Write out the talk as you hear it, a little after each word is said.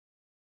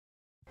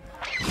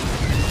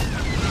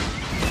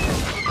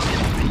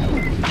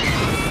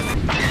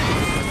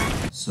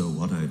So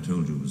what I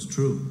told you was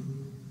true,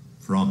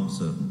 from a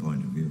certain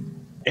point of view.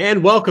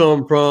 And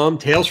welcome from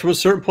Tales from a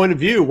Certain Point of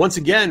View. Once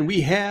again, we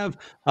have,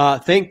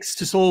 thanks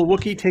to Solo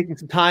Wookiee, taking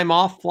some time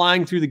off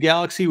flying through the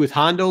galaxy with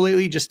Hondo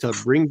lately just to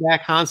bring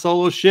back Han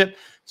Solo's ship.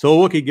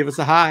 Solo Wookiee, give us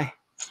a hi.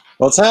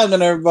 What's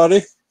happening,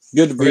 everybody?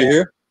 Good to be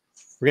here.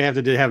 We're going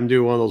to have him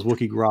do one of those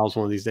Wookiee growls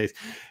one of these days.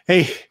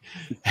 Hey,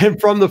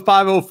 and from the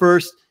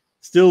 501st,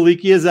 still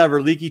leaky as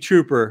ever, Leaky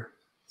Trooper.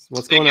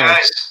 What's going on? Hey,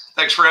 guys.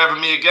 Thanks for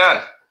having me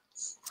again.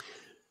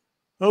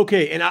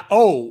 Okay, and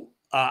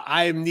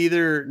I am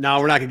neither. No,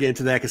 we're not gonna get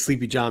into that because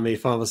Sleepy John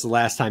made fun of us the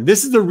last time.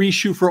 This is the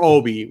reshoot for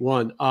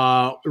Obi-Wan.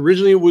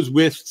 Originally, it was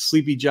with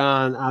Sleepy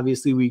John.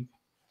 Obviously,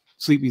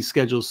 Sleepy's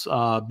schedule's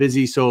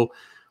busy, so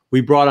we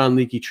brought on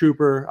Leaky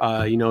Trooper.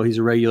 He's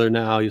a regular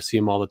now. You'll see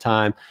him all the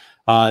time.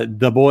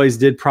 The boys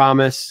did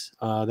promise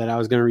that I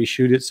was going to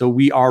reshoot it, so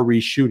we are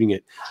reshooting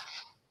it.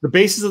 The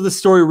basis of the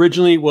story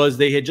originally was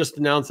they had just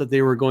announced that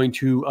they were going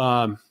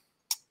to.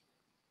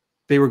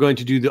 They were going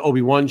to do the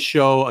Obi-Wan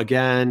show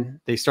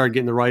again. They started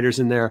getting the writers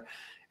in there.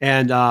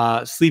 And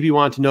Sleepy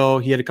wanted to know,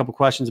 he had a couple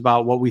questions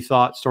about what we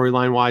thought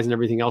storyline-wise and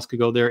everything else could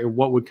go there and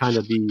what would kind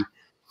of be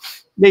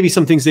maybe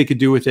some things they could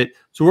do with it.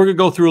 So we're going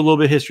to go through a little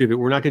bit of history of it.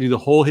 We're not going to do the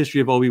whole history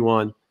of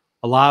Obi-Wan.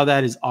 A lot of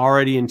that is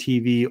already in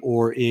TV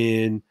or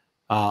in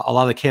a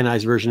lot of the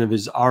canonized version of it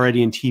is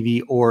already in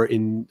TV or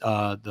in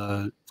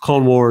the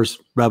Clone Wars,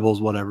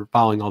 Rebels, whatever,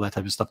 following all that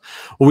type of stuff.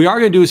 What we are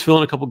going to do is fill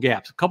in a couple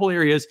gaps, a couple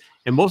areas,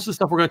 and most of the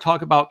stuff we're going to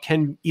talk about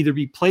can either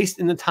be placed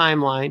in the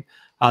timeline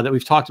that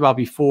we've talked about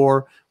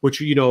before,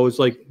 which, is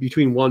like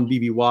between 1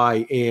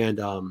 BBY and,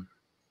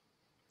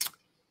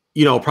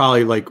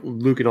 probably like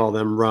Luke and all of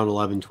them around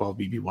 11, 12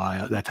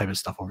 BBY, that type of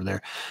stuff over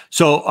there.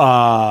 So,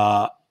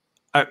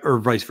 or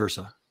vice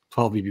versa,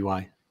 12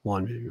 BBY,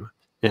 1 BBY.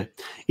 Yeah.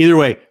 Either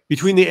way,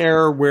 between the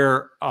era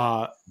where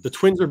the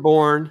twins are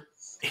born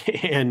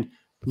and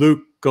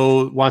Luke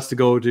wants to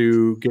go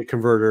to get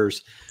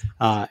converters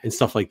and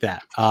stuff like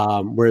that,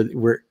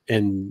 where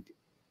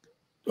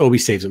Obi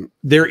saves him.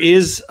 There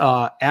is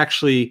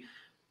actually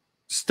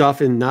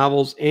stuff in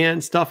novels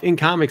and stuff in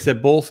comics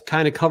that both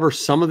kind of cover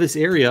some of this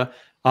area.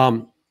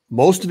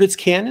 Most of it's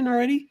canon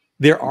already.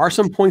 There are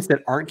some points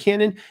that aren't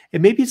canon,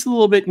 and maybe it's a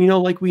little bit,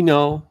 like we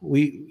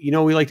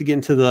like to get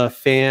into the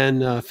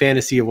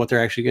fantasy of what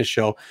they're actually going to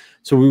show.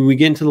 So when we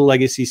get into the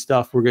legacy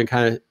stuff, we're going to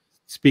kind of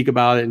speak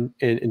about it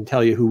and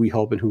tell you who we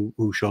hope and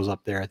who shows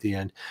up there at the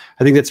end.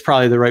 I think that's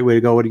probably the right way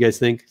to go. What do you guys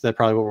think? Is that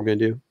probably what we're going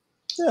to do?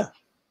 Yeah.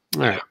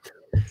 All right.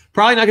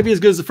 Probably not going to be as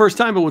good as the first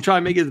time, but we'll try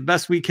and make it the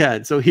best we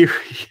can. So here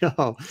we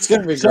go. It's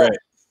going to be great.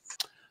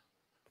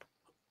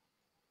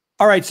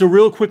 All right, so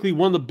real quickly,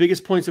 one of the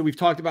biggest points that we've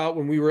talked about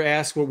when we were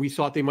asked what we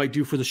thought they might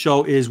do for the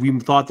show is we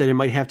thought that it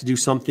might have to do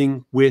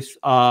something with,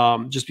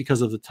 just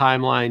because of the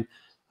timeline,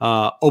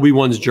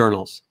 Obi-Wan's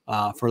journals.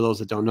 For those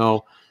that don't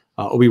know,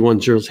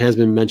 Obi-Wan's journals has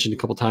been mentioned a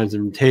couple times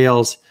in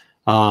Tales,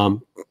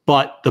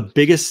 but the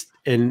biggest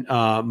and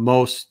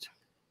the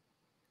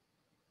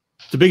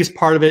biggest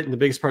part of it and the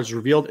biggest part is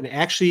revealed. And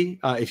actually,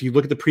 if you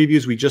look at the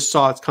previews, we just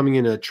saw it's coming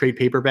in a trade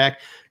paperback.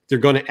 They're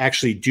going to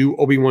actually do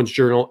Obi-Wan's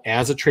journal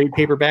as a trade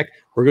paperback.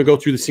 We're going to go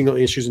through the single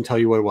issues and tell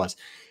you what it was.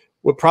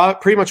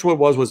 Pretty much what it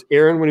was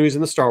Aaron when he was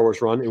in the Star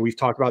Wars run, and we've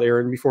talked about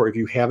Aaron before. If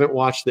you haven't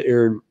watched the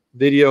Aaron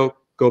video,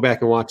 go back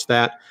and watch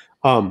that.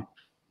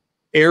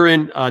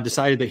 Aaron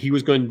decided that he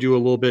was going to do a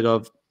little bit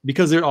of,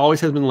 because there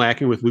always has been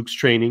lacking with Luke's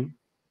training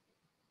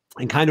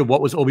and kind of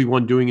what was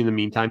Obi-Wan doing in the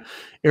meantime.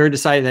 Aaron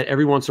decided that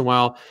every once in a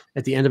while,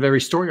 at the end of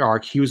every story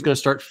arc, he was going to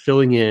start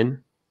filling in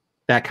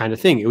that kind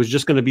of thing. It was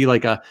just going to be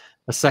like a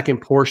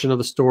second portion of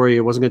the story.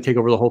 It wasn't going to take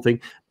over the whole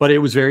thing, but it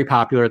was very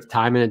popular at the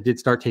time, and it did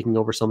start taking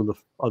over some of the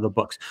other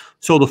books.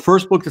 So the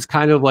first book is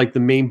kind of like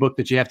the main book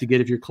that you have to get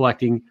if you're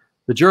collecting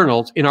the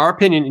journals, in our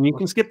opinion, and you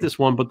can skip this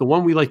one, but the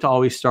one we like to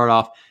always start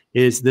off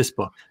is this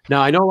book.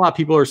 Now, I know a lot of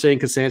people are saying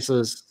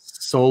Costanza's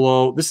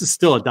Solo, this is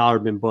still a dollar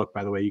bin book,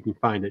 by the way, you can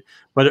find it,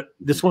 but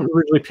this one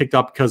originally picked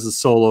up because the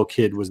Solo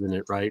kid was in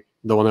it, right?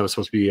 The one that was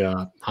supposed to be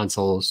Han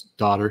Solo's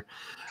daughter.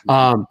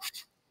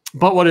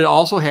 But what it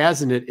also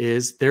has in it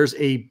is there's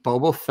a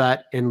Boba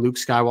Fett and Luke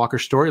Skywalker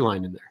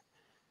storyline in there.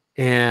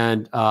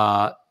 And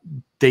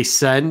they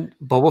send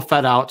Boba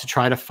Fett out to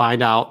try to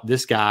find out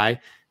this guy.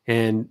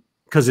 And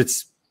because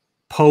it's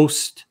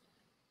post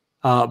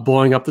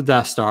blowing up the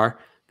Death Star,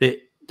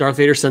 Darth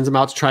Vader sends him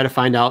out to try to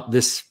find out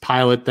this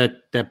pilot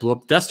that blew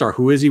up the Death Star.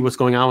 Who is he? What's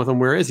going on with him?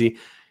 Where is he?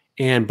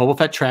 And Boba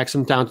Fett tracks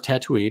him down to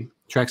Tatooine,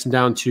 tracks him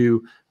down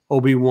to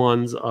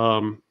Obi-Wan's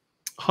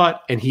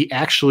hut. And he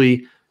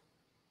actually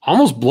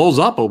almost blows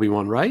up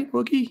Obi-Wan, right,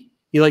 Wookie?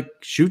 He like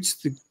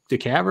shoots the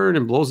cavern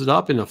and blows it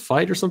up in a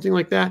fight or something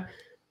like that.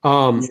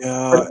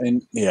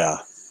 Yeah.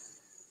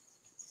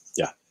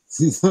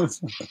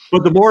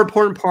 But the more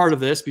important part of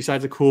this,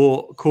 besides a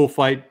cool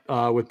fight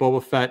with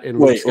Boba Fett and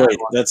wait,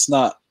 that's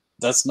not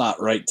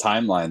right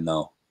timeline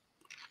though.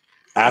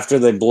 After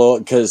they blow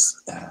it, because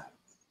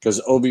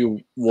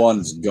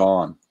Obi-Wan's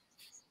gone.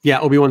 Yeah,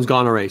 Obi-Wan's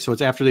gone already. So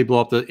it's after they blow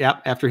up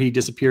after he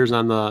disappears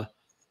on the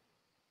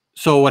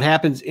So what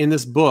happens in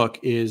this book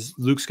is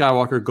Luke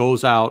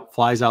Skywalker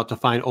flies out to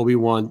find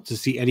Obi-Wan to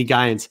see any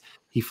guidance.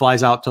 He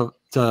flies out to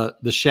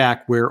the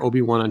shack where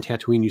Obi-Wan on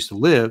Tatooine used to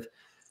live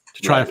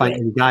to try to find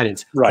any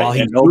guidance. Right, While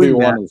he's and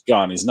Obi-Wan is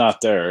gone. He's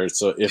not there.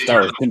 So if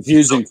that was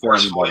confusing for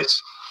anybody.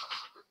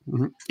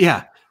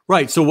 Yeah,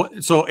 right. So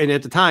and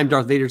at the time,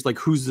 Darth Vader's like,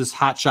 who's this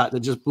hotshot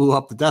that just blew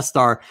up the Death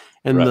Star?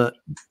 And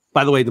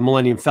by the way, the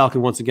Millennium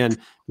Falcon, once again,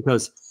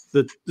 because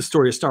the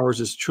story of Star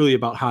Wars is truly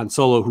about Han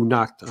Solo, who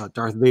knocked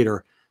Darth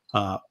Vader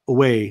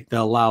away,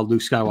 that allowed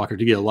Luke Skywalker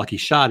to get a lucky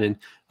shot in.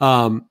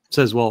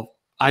 Says, well,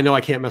 I know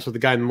I can't mess with the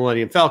guy in the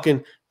Millennium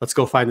Falcon. Let's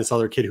go find this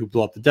other kid who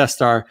blew up the Death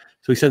Star.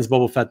 So he sends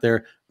Boba Fett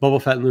there. Boba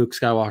Fett and Luke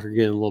Skywalker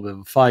get in a little bit of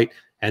a fight,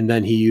 and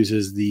then he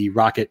uses the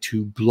rocket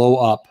to blow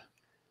up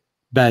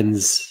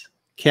Ben's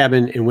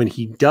cabin. And when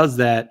he does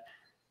that,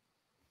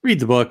 read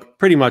the book.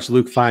 Pretty much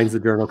Luke finds the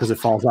journal because it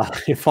falls out.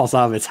 It falls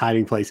out of its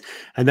hiding place,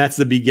 and that's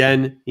the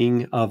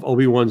beginning of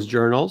Obi-Wan's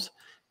journals.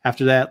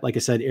 After that, like I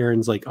said,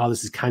 Aaron's like, "Oh,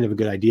 this is kind of a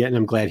good idea," and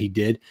I'm glad he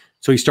did.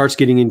 So he starts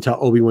getting into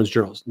Obi-Wan's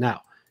journals.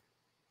 Now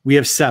we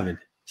have 7.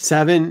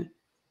 7,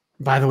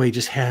 by the way,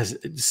 just has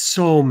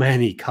so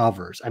many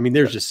covers. I mean,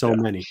 there's just so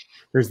many.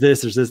 There's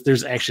this.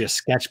 There's actually a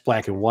sketch,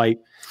 black and white.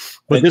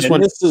 But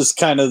this is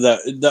kind of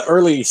the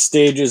early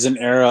stages and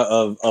era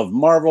of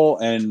Marvel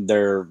and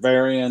their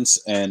variants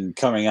and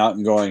coming out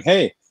and going,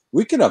 hey,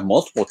 we could have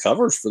multiple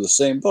covers for the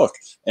same book.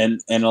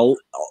 And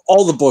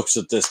all the books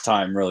at this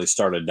time really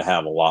started to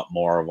have a lot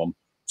more of them.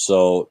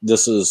 So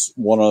this is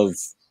one of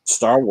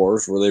Star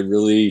Wars where they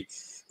really,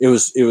 it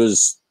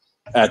was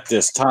at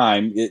this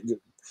time,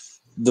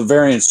 the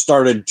variants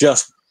started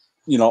just,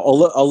 a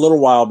little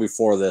while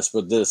before this,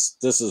 but this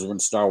is when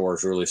Star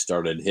Wars really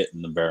started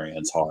hitting the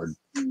variants hard.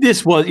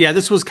 This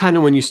was kind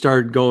of when you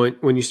started going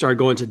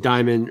to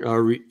Diamond,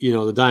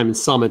 the Diamond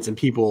Summits, and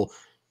people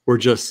were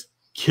just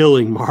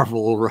killing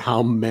Marvel over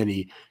how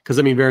many, because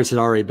I mean, variants had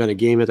already been a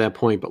game at that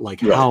point, but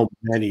how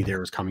many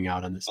there was coming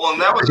out on this. Well,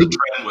 and that was a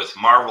trend with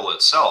Marvel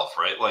itself,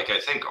 right? Like, I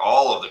think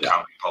all of the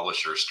comic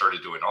publishers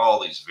started doing all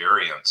these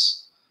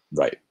variants.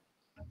 Right.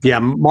 Yeah,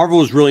 Marvel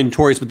was really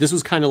notorious, but this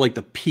was kind of like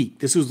the peak.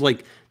 This was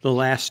like the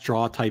last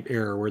straw type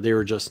era where they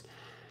were just,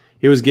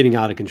 it was getting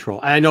out of control.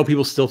 I know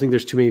people still think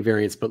there's too many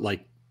variants, but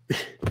like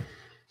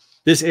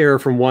this era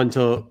from 1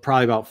 to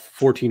probably about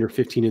 14 or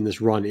 15 in this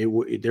run,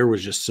 there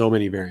was just so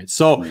many variants.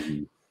 So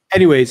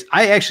anyways,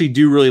 I actually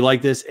do really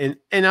like this. And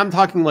I'm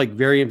talking like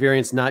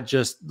variants, not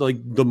just like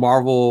the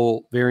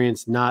Marvel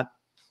variants, not,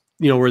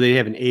 where they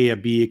have an A, a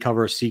B, a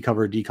cover, a C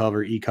cover, a D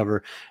cover, E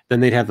cover. Then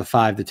they'd have the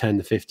 5, the 10,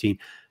 the 15.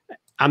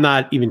 I'm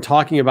not even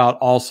talking about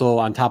also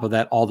on top of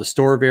that, all the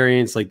store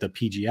variants, like the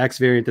PGX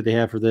variant that they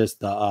have for this,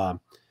 the,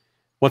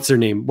 what's their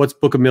name? What's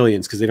Book of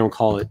Millions? Cause they don't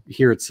call it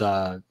here. It's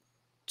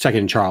Second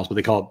and Charles, but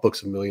they call it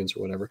Books of Millions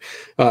or whatever.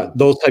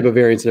 Those type of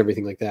variants and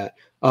everything like that.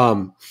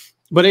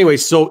 But anyway,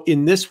 so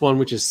in this one,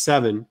 which is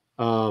 7,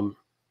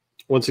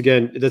 once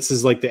again, this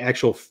is like the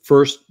actual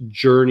first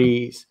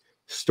Journeys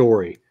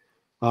story.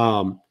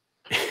 And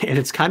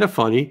it's kind of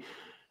funny.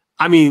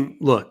 I mean,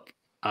 look,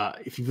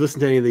 if you've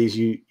listened to any of these,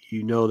 you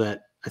know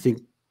that I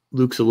think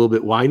Luke's a little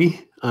bit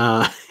whiny.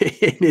 And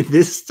in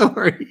this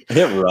story,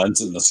 it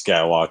runs in the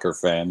Skywalker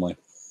family,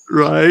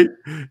 right?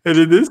 And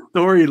in this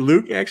story,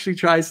 Luke actually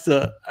tries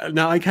to.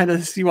 Now I kind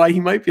of see why he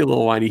might be a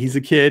little whiny. He's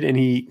a kid, and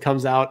he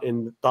comes out,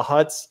 and the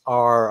Hutts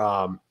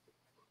are.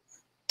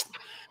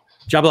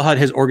 Jabba the Hutt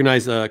has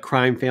organized a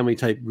crime family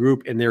type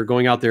group, and they're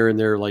going out there and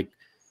they're like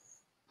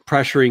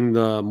pressuring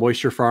the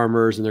moisture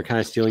farmers, and they're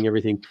kind of stealing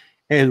everything.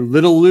 And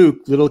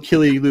little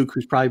Killy Luke,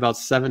 who's probably about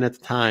 7 at the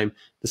time,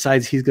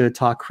 decides he's going to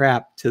talk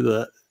crap to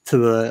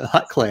the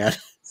Hutt clan,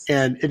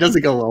 and it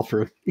doesn't go well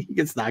for him. He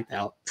gets knocked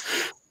out.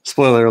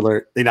 Spoiler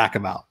alert: they knock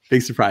him out.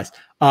 Big surprise.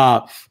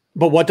 But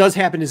what does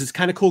happen is it's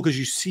kind of cool because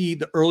you see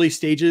the early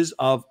stages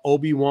of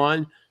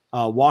Obi-Wan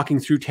walking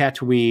through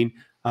Tatooine.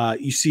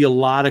 You see a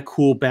lot of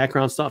cool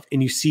background stuff,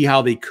 and you see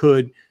how they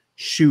could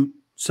shoot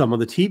some of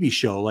the TV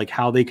show, like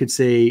how they could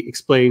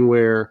explain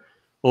where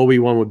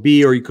Obi-Wan would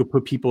be, or you could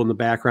put people in the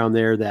background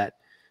there that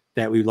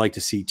we'd like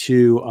to see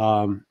too.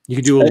 You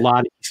could do a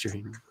lot of Easter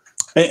eggs.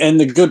 And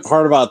the good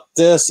part about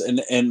this,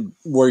 and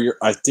where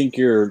I think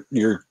you're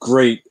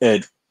great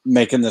at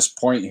making this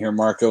point here,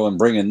 Marco, and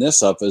bringing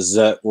this up, is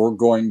that we're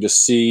going to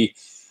see,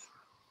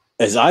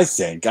 as I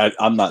think,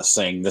 I'm not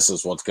saying this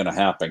is what's going to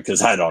happen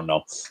because I don't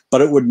know, but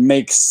it would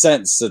make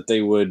sense that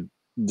they would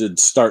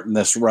start in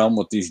this realm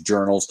with these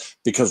journals,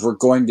 because we're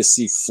going to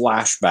see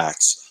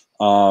flashbacks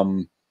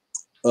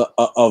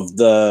of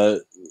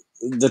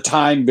the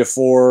time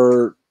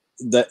before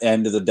the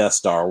end of the Death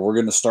Star. We're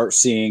going to start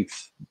seeing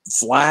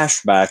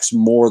flashbacks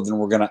more than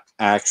we're going to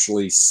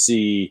actually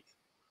see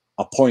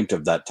a point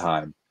of that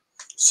time.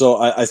 So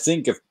I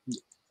think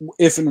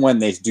if and when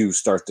they do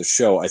start the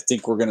show, I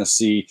think we're going to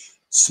see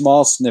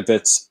small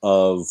snippets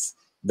of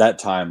that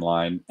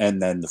timeline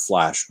and then the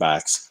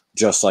flashbacks,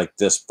 just like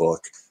this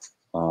book,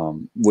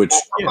 which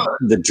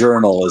the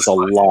journal is a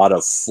lot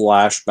of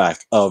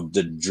flashback of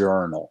the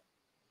journal.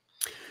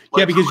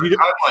 Like, because from a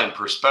timeline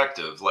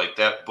perspective, like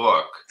that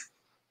book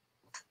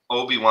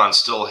Obi-Wan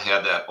still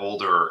had that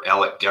older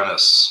Alec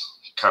Guinness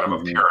kind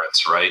of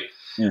appearance, right?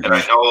 And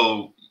I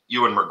know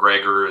Ewan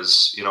McGregor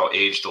is,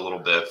 aged a little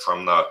bit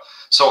from the.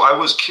 So I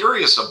was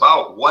curious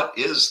about what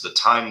is the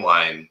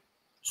timeline.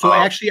 So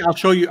actually, I'll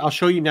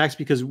show you next,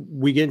 because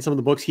we get in some of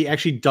the books. He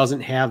actually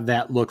doesn't have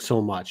that look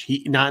so much.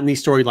 Not in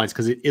these storylines,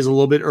 because it is a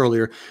little bit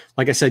earlier.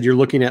 Like I said, you're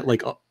looking at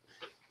like,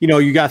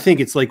 you got to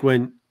think it's like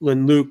when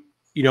Luke,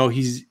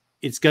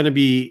 it's going to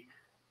be,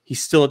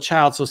 he's still a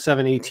child. So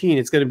 7-18,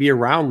 it's going to be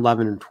around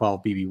 11 and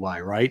 12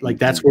 BBY, right? Like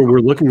that's where we're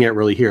looking at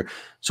really here.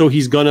 So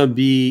he's going to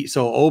be,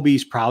 so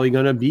Obi's probably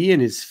going to be in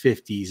his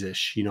 50s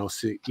ish, and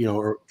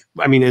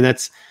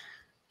that's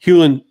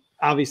Hewlin.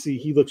 Obviously,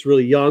 he looks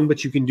really young,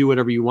 but you can do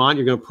whatever you want.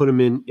 You're going to put him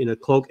in a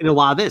cloak. And a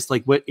lot of this,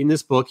 like what in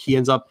this book, he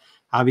ends up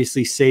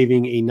obviously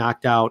saving a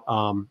knocked out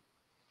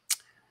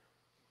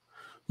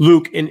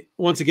Luke. And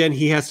once again,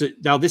 he has to,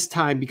 now this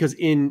time, because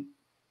in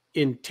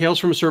Tales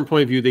from a Certain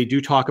Point of View, they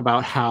do talk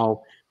about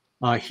how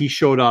he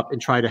showed up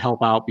and tried to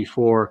help out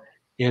before.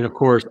 And of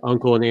course,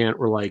 Uncle and Aunt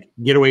were like,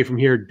 get away from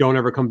here. Don't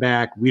ever come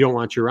back. We don't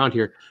want you around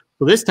here.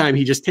 So this time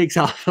he just takes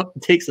a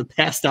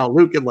passed out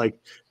Luke and like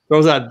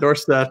throws out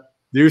doorstep.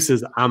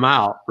 Deuces, I'm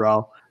out,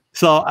 bro.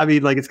 So, I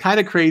mean, like, it's kind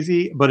of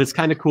crazy, but it's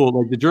kind of cool.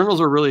 Like, the journals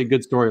are really a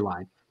good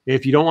storyline.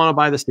 If you don't want to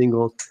buy the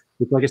singles,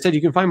 which, like I said,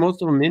 you can find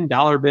most of them in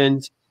dollar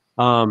bins.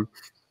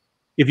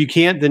 If you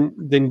can't,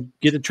 then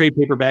get the trade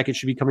paperback. It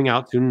should be coming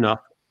out soon enough.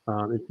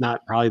 If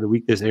not, probably the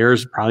week this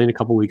airs, probably in a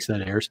couple weeks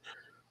that airs.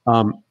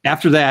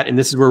 After that, and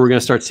this is where we're going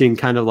to start seeing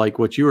kind of like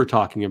what you were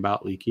talking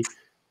about, Leaky.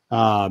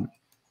 There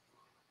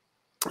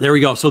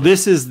we go. So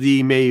this is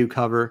the Mayu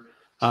cover.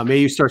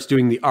 Mayu starts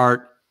doing the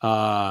art.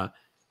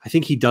 I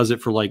think he does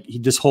it for like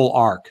this whole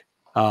arc.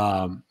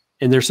 And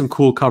there's some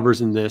cool covers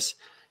in this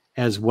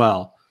as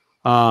well.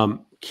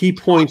 Key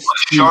points.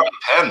 Sean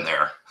Penn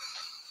there.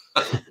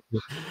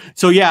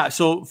 So yeah,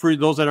 so for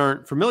those that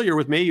aren't familiar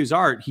with Mayu's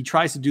art, he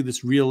tries to do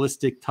this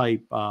realistic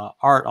type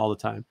art all the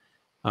time.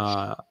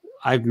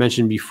 I've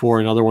mentioned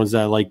before in other ones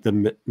that I like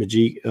the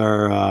Magic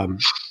or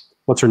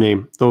what's her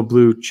name? The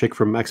blue chick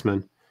from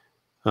X-Men.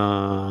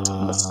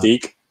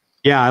 Mystique.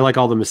 Yeah, I like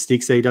all the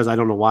Mystiques that he does. I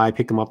don't know why I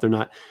pick them up. They're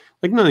not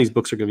like none of these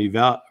books are going to be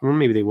well,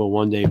 maybe they will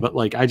one day, but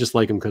like I just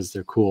like them because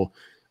they're cool.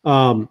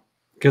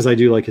 Because I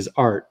do like his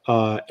art.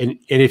 And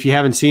if you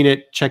haven't seen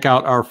it, check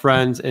out our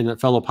friends and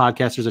fellow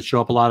podcasters that show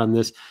up a lot on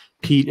this.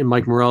 Pete and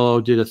Mike Morello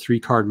did a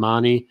 3-card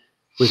Monty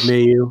with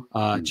Mayu.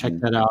 Check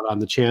that out on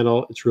the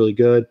channel. It's really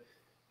good.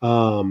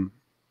 In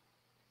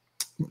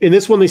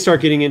this one, they start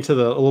getting into a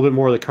little bit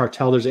more of the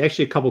cartel. There's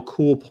actually a couple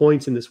cool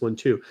points in this one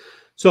too.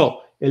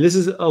 So, and this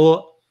is a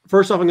little.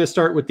 First off, I'm going to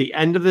start with the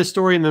end of this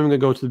story, and then I'm going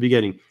to go to the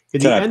beginning.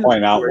 Can I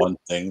point out one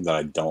thing that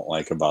I don't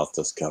like about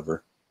this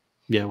cover?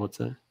 Yeah, what's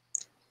that?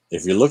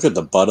 If you look at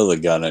the butt of the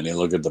gun and you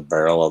look at the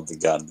barrel of the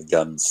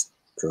gun's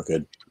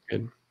crooked.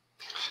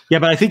 Yeah,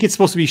 but I think it's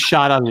supposed to be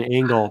shot on an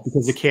angle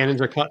because the cannons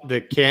are cut.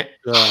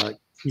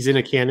 He's in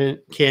a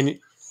canyon,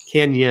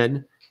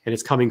 and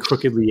it's coming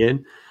crookedly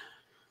in.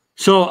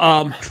 So,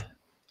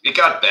 it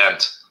got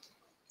bent.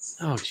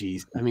 Oh,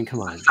 geez. I mean, come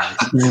on, guys.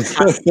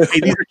 Hey,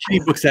 these are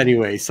cheap books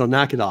anyway, so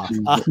knock it off.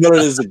 No, it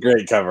is a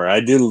great cover. I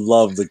do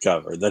love the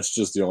cover. That's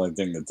just the only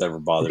thing that's ever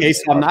bothered me. Okay,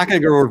 so I'm not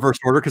going to go reverse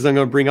order because I'm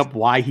going to bring up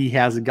why he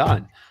has a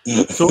gun.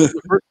 So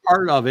the first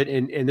part of it,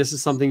 and this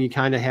is something you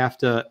kind of have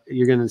to,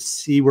 you're going to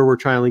see where we're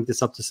trying to link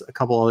this up to a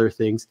couple other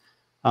things.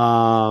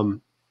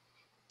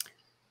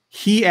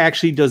 He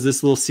actually does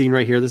this little scene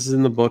right here. This is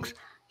in the books.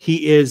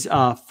 He is,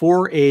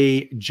 for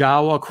a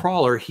Jawa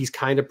crawler, he's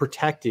kind of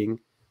protecting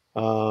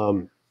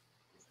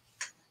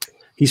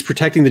he's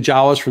protecting the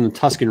Jawas from the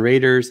Tusken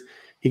Raiders.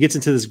 He gets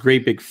into this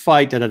great big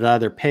fight.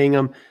 They're paying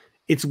him.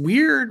 It's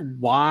weird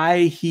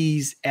why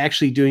he's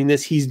actually doing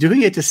this. He's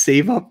doing it to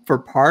save up for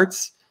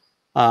parts.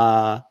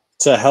 To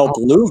help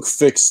Luke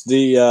fix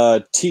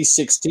the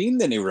T-16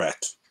 that he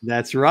wrecked.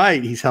 That's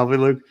right. He's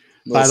helping Luke.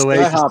 By the way,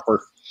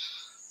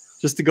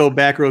 just to go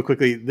back real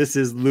quickly, this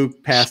is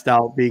Luke passed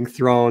out, being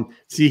thrown.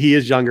 See, he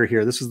is younger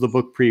here. This was the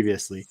book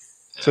previously.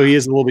 So he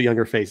is a little bit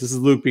younger face. This is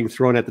Luke being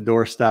thrown at the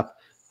doorstep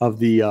of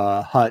the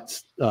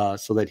hut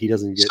so that he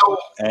doesn't get. So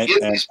in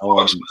these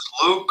books,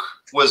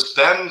 was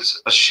Ben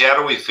a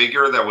shadowy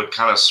figure that would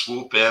kind of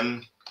swoop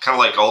in, kind of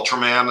like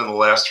Ultraman in the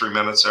last 3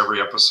 minutes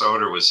every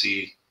episode, or was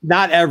he?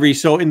 Not every.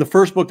 So in the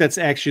first book, that's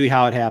actually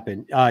how it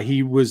happened.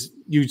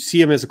 You'd see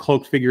him as a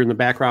cloaked figure in the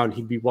background.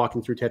 He'd be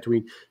walking through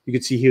Tatooine. You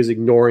could see he was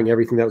ignoring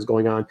everything that was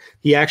going on.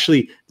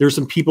 There's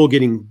some people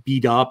getting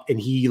beat up, and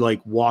he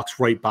like walks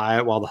right by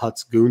it while the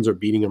Hutt's goons are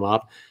beating him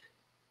up.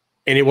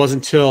 And it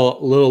wasn't until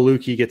little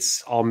Lukey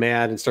gets all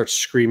mad and starts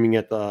screaming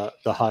at the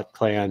Hutt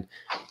clan.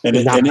 And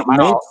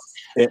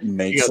it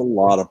makes a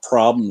lot of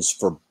problems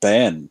for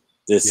Ben.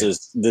 This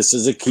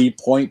is a key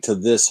point to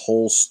this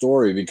whole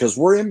story because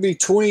we're in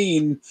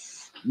between,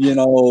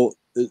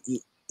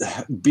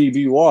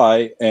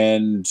 BBY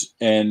and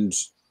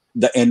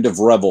the end of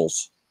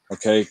Rebels,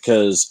 okay?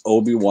 Because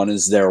Obi-Wan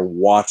is there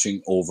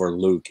watching over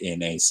Luke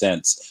in a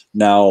sense.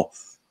 Now,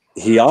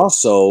 he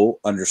also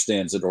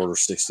understands that Order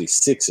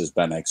 66 has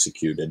been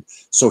executed.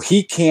 So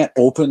he can't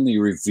openly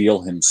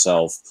reveal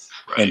himself.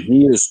 Right. And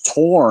he is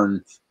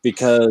torn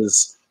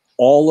because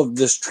all of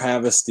this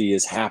travesty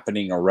is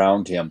happening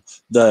around him.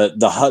 The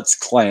Hutt's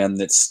clan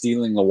that's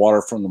stealing the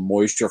water from the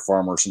moisture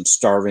farmers and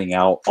starving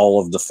out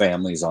all of the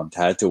families on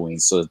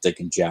Tatooine so that they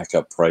can jack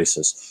up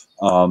prices.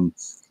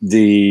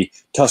 The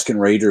Tusken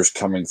Raiders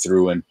coming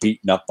through and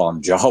beating up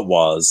on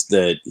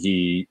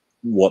Jawas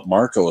what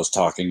Marco was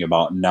talking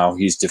about. And now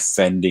he's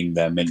defending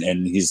them.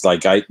 And he's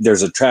like,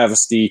 there's a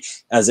travesty.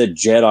 As a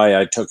Jedi,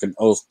 I took an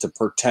oath to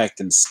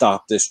protect and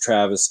stop this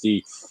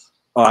travesty.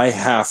 I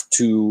have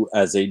to,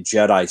 as a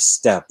Jedi,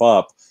 step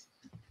up,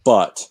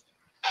 but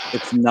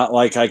it's not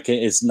like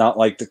it's not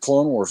like the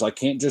Clone Wars. I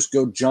can't just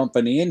go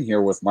jumping in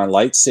here with my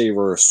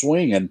lightsaber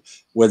swinging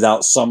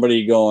without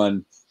somebody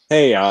going,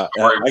 hey, I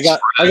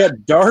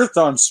got Darth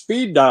on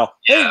speed dial.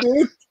 Hey,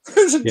 dude,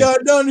 there's a guy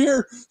down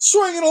here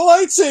swinging a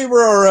lightsaber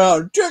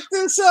around. Check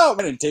this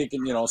out. And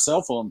taking,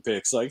 cell phone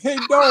pics like, hey,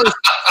 Darth,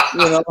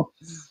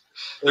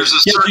 There's a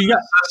certain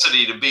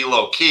necessity to be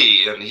low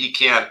key, and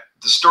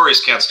the stories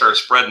can't start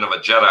spreading of a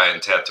Jedi in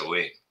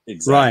Tatooine.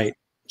 Exactly. Right.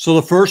 So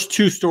the first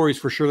 2 stories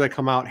for sure that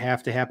come out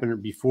have to happen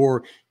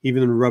before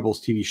even the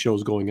Rebels TV show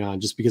is going on,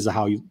 just because of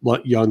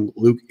what young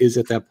Luke is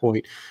at that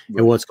point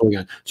and what's going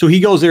on. So he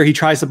goes there, he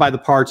tries to buy the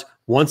parts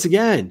once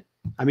again.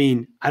 I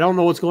mean, I don't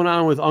know what's going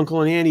on with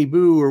Uncle and Annie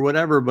Boo or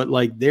whatever, but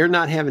like they're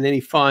not having any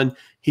fun.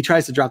 He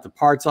tries to drop the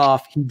parts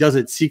off. He does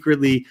it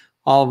secretly.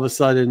 All of a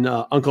sudden,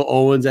 Uncle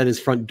Owen's at his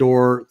front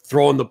door,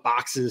 throwing the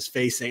box in his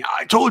face, saying,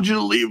 I told you to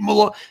leave him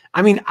alone.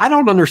 I mean, I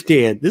don't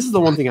understand. This is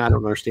the one thing I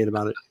don't understand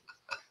about it.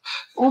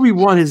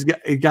 Obi-Wan has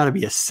got to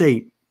be a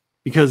saint,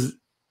 because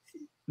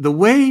the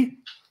way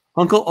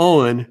Uncle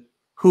Owen,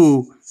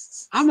 who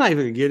I'm not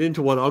even going to get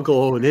into what Uncle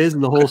Owen is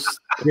and the whole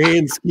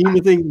grand scheme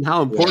of things and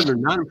how important or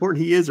not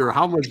important he is, or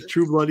how much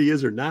true blood he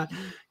is or not,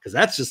 because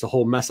that's just a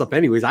whole mess up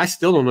anyways. I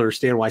still don't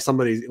understand why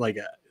somebody's like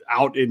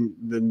out in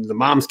the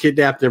mom's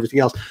kidnapped and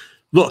everything else.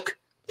 Look,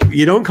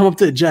 you don't come up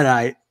to a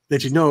Jedi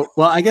that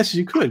well, I guess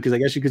you could, because I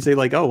guess you could say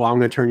like, oh, well, I'm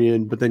going to turn you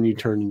in, but then you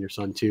turn in your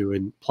son too.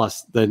 And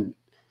plus then,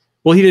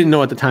 well, he didn't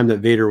know at the time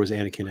that Vader was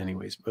Anakin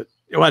anyways, but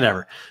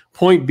whatever.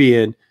 Point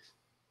being,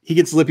 he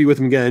gets lippy with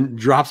him again,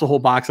 drops a whole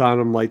box on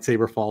him,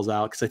 lightsaber falls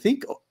out. Because I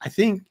think,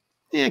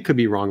 I could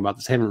be wrong about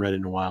this. I haven't read it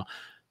in a while.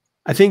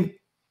 I think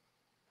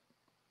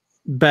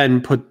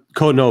Ben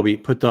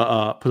Kenobi put the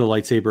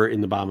lightsaber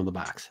in the bottom of the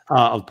box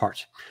of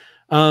parts.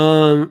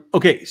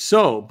 Okay,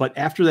 so, but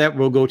after that,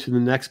 we'll go to the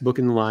next book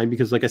in the line,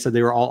 because like I said,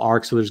 they were all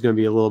arcs, so there's going to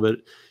be a little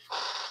bit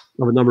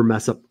of a number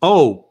mess up.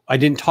 Oh, I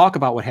didn't talk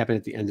about what happened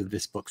at the end of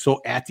this book.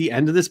 So at the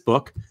end of this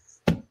book,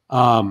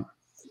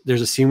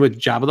 there's a scene with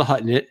Jabba the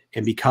Hutt in it,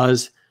 and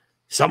because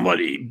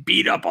somebody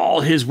beat up all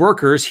his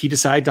workers, he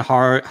decided to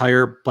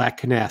hire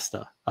Black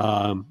Canasta.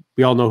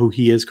 We all know who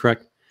he is,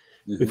 correct?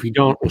 Mm-hmm. If we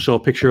don't, we'll show a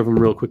picture of him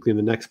real quickly in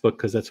the next book,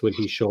 because that's when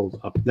he shows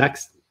up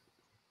next.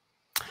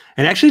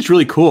 And actually, it's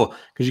really cool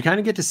because you kind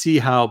of get to see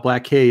how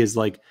Black K is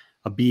like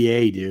a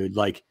BA, dude.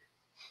 Like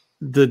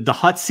the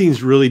Hutt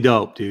scene's really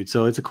dope, dude.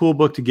 So it's a cool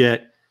book to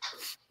get.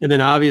 And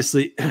then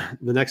obviously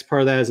the next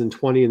part of that is in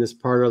 20 in this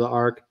part of the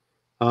arc,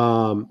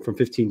 from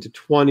 15 to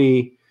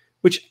 20,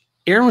 which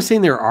Aaron was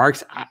saying there are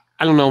arcs.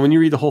 I don't know. When you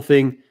read the whole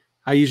thing,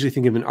 I usually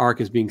think of an arc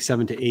as being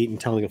 7 to 8 and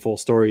telling a full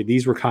story.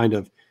 These were kind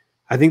of,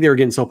 I think they were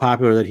getting so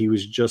popular that he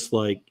was just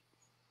like,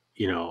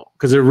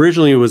 because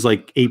originally it was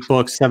like 8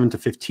 books, 7 to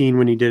 15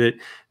 when he did it.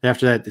 And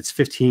after that, it's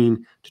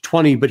 15 to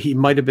 20. But he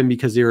might have been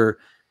because they were,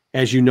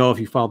 as you know, if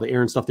you follow the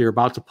Aaron stuff, they were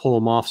about to pull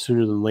him off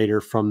sooner than later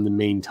from the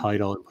main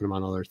title and put him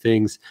on other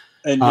things.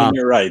 And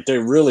you're right. They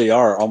really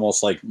are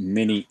almost like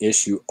mini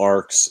issue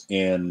arcs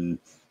in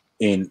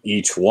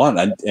each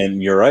one.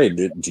 And you're right.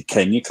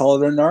 Can you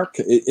call it an arc?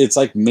 It's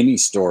like mini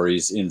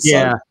stories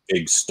inside a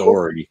big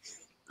story.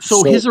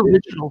 So his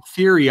original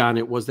theory on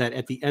it was that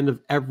at the end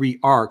of every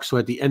arc, so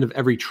at the end of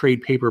every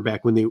trade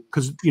paperback,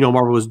 because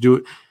Marvel was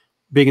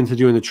big into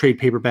doing the trade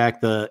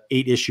paperback, the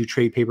 8-issue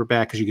trade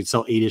paperback, because you could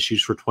sell 8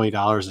 issues for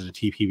 $20 as a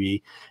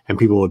TPB and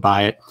people would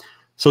buy it.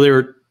 So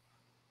the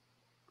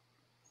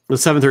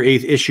 7th or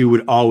 8th issue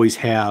would always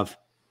have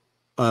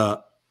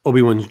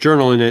Obi-Wan's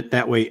journal in it.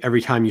 That way,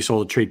 every time you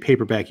sold a trade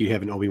paperback, you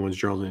have an Obi-Wan's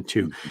journal in it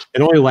too.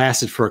 It only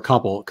lasted for a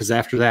couple, because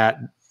after that,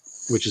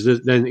 which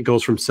is then it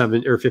goes from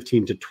 7 or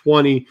 15 to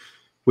 20,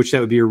 which that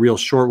would be a real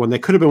short one.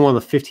 That could have been one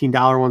of the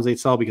 $15 ones they'd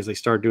sell, because they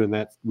started doing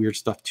that weird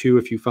stuff too.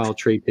 If you follow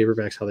trade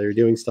paperbacks, how they were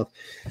doing stuff.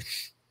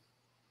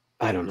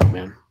 I don't know,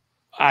 man.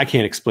 I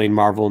can't explain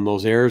Marvel in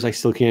those errors. I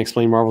still can't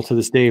explain Marvel to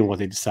this day and what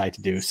they decide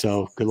to do.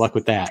 So good luck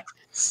with that.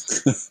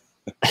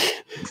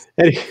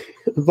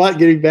 But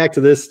getting back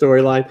to this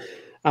storyline,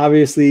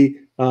 obviously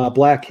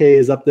Black K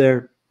is up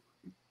there.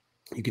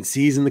 You can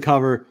see he's in the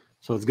cover,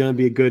 so it's going to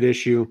be a good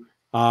issue.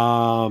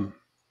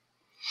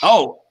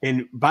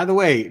 And by the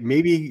way,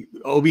 maybe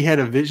Obi had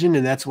a vision,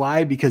 and that's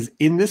why, because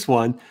in this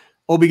one,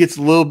 Obi gets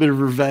a little bit of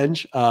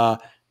revenge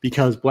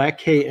because Black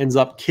K ends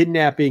up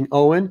kidnapping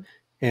Owen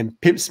and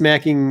pimp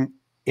smacking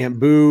Aunt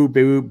Boo.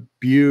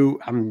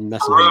 I'm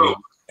messing up.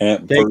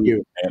 Aunt Thank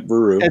you. Aunt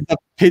Beru. And the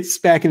Pit's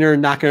back in there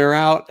and knocking her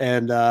out.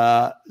 And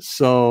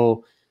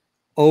so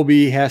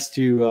Obi has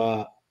to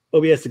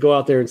go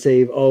out there and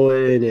save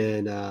Owen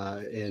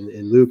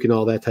and Luke and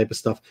all that type of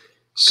stuff.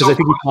 So I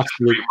think we talked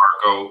to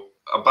Marco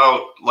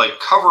about like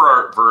cover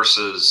art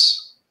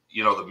versus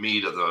the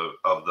meat of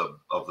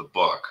the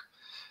book.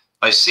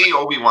 I see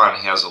Obi-Wan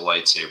has a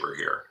lightsaber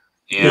here,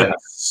 and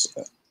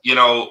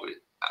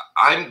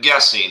I'm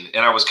guessing,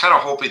 and I was kind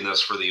of hoping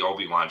this for the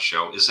Obi-Wan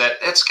show, is that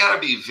it's got to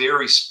be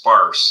very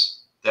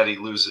sparse that he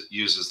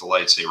uses the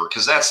lightsaber,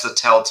 because that's the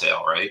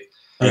telltale, right?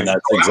 And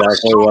that's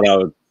exactly what I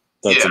would.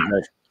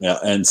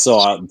 And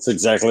so that's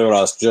exactly what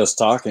I was just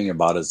talking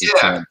about. Is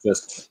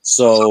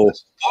so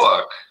this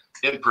book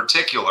in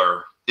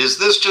particular, is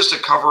this just a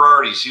cover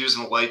art? He's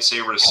using the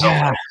lightsaber to sell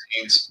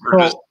magazines,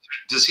 or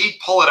does he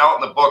pull it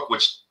out in the book,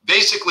 which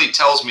basically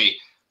tells me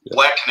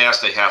Black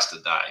Canasta has to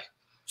die?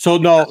 So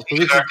no, he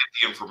cannot get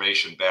the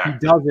information back.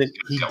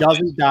 He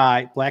doesn't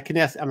die. Black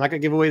Canasta. I'm not gonna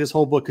give away this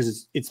whole book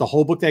because it's the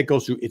whole book that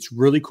goes through. It's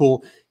really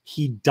cool.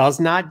 He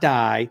does not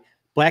die.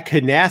 Black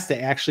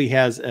Canasta actually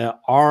has an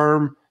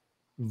arm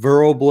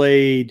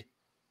Blade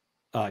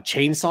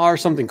chainsaw or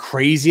something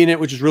crazy in it,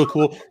 which is real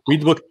cool.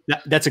 Read the book.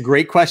 That's a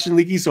great question,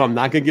 Leaky, so I'm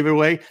not going to give it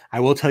away.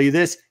 I will tell you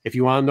this. If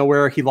you want to know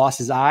where he lost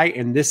his eye,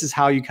 and this is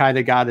how you kind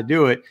of got to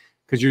do it,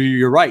 because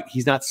you're right.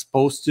 He's not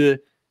supposed to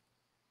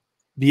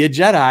be a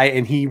Jedi,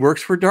 and he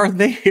works for Darth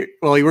Vader.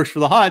 Well, he works for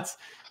the Hutts.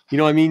 You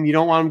know what I mean? You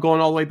don't want him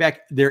going all the way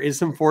back. There is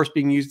some Force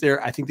being used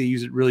there. I think they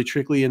use it really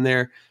trickily in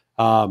there.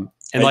 And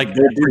like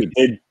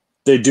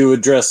they do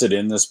address it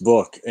in this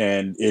book,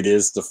 and it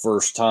is the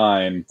first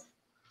time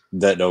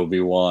that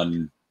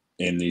Obi-Wan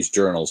in these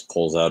journals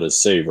pulls out his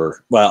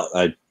saber. Well,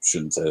 I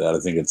shouldn't say that. I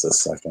think it's a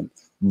second.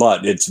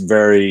 But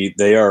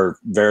they are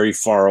very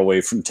far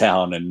away from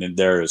town, and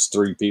there is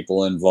 3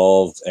 people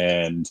involved,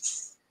 and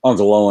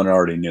Uncle Owen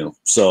already knew.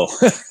 So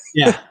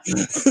yeah.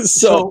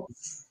 So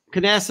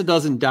Canasta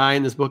doesn't die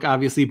in this book,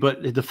 obviously,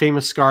 but the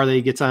famous scar that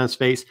he gets on his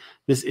face,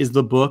 this is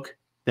the book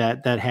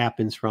that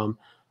happens from.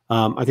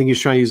 I think he's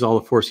trying to use all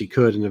the Force he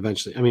could, and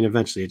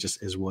eventually it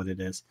just is what it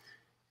is.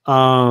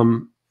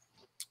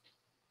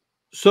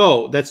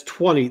 So that's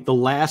 20. The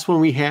last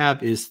one we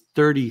have is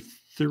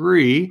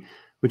 33,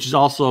 which is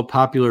also a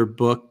popular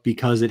book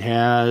because it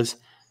has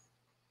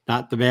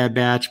not the Bad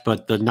Batch,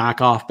 but the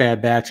knockoff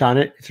Bad Batch on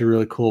it. It's a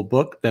really cool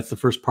book. That's the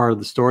first part of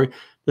the story.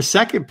 The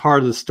second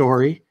part of the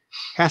story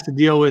has to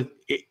deal with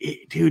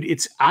dude.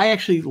 I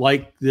actually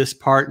like this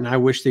part, and I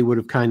wish they would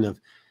have kind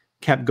of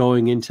kept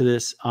going into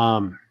this.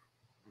 No,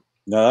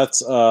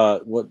 that's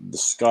what the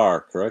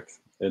Scar, correct?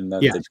 And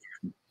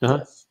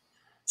that's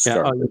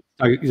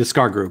the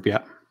Scar group,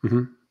 yeah.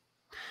 Mm-hmm.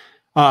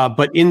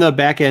 But in the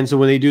back end, so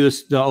when they do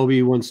this, the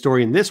Obi-Wan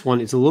story in this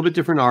one, it's a little bit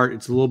different art.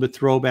 It's a little bit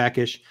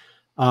throwbackish.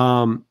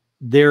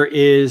 There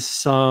is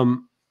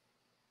some,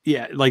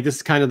 like this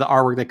is kind of the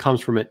artwork that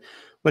comes from it.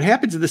 What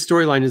happens in this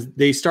storyline is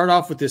they start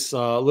off with this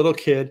little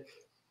kid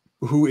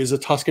who is a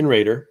Tusken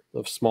Raider,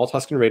 a small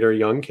Tusken Raider, a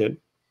young kid.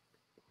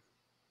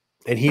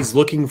 And he's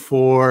looking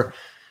for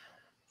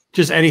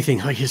just anything,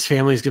 like his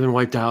family's getting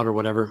wiped out or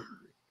whatever.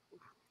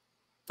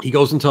 He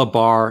goes into a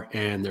bar,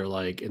 and they're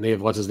like, and they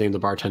have, what's his name, the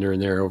bartender in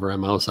there over at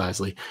Mos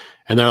Eisley.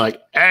 And they're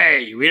like,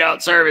 hey, we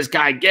don't serve this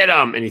guy, get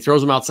him. And he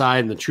throws him outside,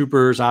 and the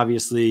troopers,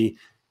 obviously,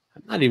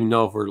 I don't even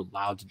know if we're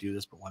allowed to do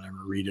this, but whatever,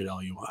 read it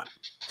all you want.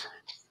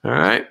 All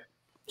right.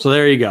 So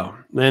there you go.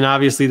 Then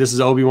obviously this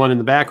is Obi-Wan in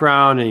the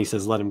background, and he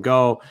says, let him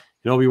go.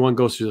 And Obi-Wan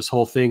goes through this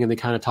whole thing, and they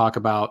kind of talk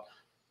about,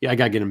 I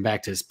got to get him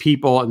back to his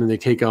people. And then they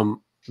take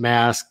him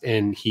masked,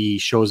 and he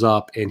shows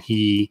up, and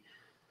he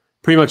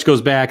pretty much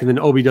goes back, and then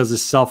Obi does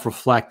this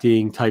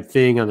self-reflecting type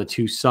thing on the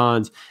 2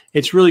 sons.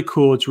 It's really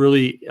cool. It's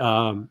really,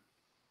 I don't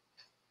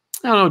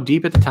know,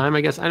 deep at the time,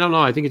 I guess. I don't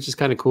know. I think it's just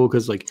kind of cool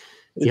because, like,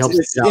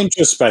 it's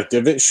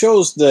introspective. It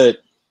shows that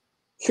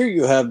here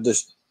you have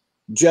this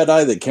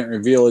Jedi that can't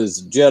reveal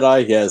he's a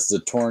Jedi. He has the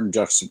torn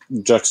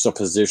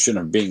juxtaposition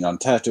of being on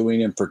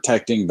Tatooine and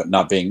protecting, but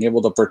not being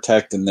able to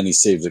protect. And then he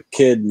saves a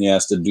kid, and he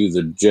has to do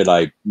the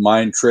Jedi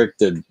mind trick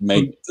to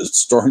make the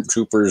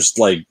stormtroopers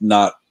like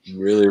not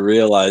really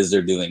realize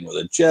they're dealing with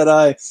a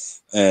Jedi,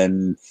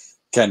 and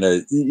kind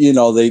of,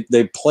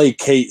 they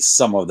placate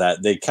some of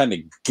that. They kind of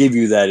give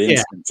you that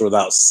instance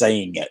without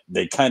saying it.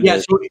 They kind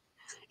of so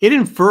it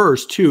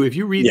infers too. If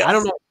you read, I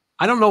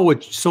don't know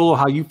what Solo,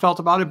 how you felt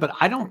about it, but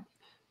I don't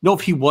know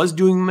if he was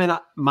doing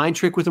mind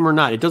trick with him or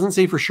not. It doesn't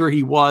say for sure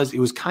he was. It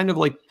was kind of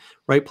like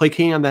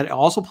placating on that. It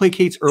also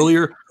placates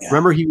earlier. Yeah.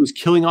 Remember, he was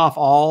killing off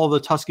all the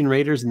Tusken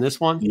Raiders in this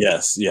one.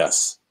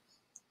 Yes.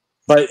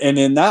 But and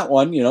in that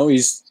one,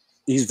 he's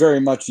very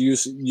much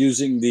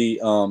using the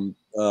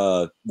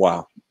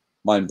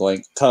mind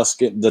blank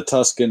the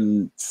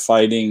Tusken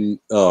fighting.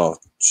 Oh,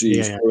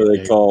 geez, what are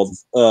they called?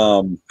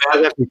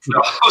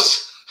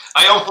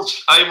 I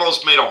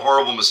almost made a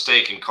horrible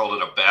mistake and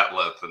called it a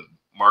batleth, and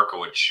Marco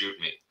would shoot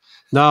me.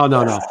 No.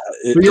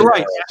 You're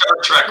right. Star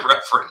Trek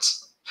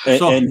reference.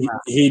 And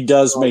he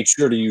does make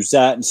sure to use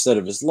that instead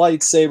of his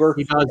lightsaber.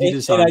 He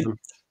does.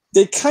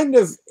 they kind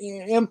of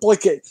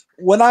implicate,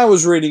 when I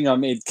was reading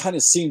them, it kind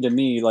of seemed to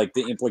me like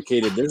they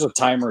implicated there's a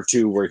time or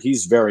two where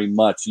he's very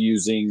much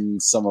using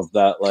some of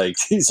that, like,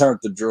 these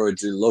aren't the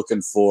droids you're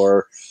looking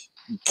for,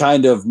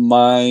 kind of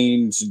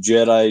mind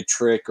Jedi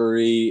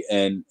trickery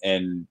and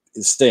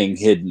staying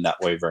hidden that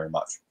way very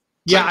much.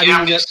 Yeah, like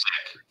I mean,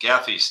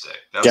 Gaffy stick.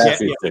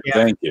 Gaffy stick.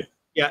 Thank you.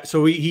 Yeah,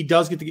 so he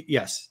does get the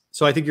yes.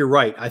 So I think you're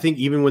right. I think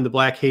even when the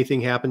Black Hay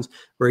thing happens,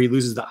 where he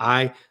loses the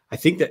eye, I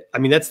think that, I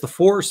mean, that's the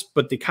Force,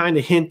 but they kind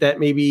of hint that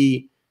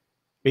maybe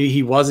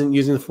he wasn't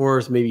using the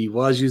Force, maybe he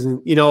was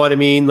using, you know what I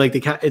mean? Like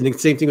and the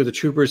same thing with the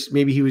Troopers.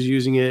 Maybe he was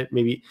using it.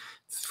 Maybe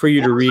for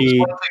you to read.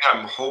 One thing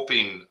I'm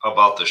hoping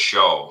about the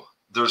show,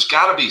 there's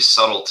got to be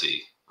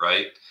subtlety,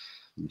 right?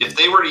 If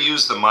they were to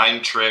use the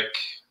mind trick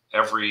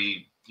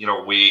every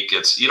week,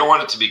 you don't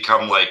want it to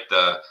become like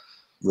the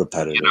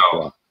repetitive.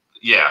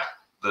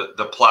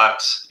 The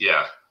plot,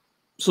 yeah.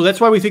 So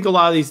that's why we think a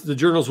lot of the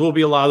journals will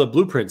be a lot of the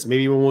blueprints.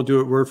 Maybe we won't do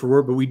it word for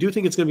word, but we do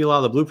think it's going to be a lot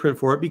of the blueprint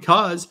for it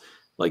because,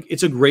 like,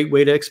 it's a great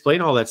way to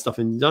explain all that stuff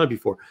and you've done it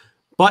before.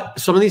 But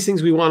some of these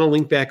things we want to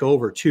link back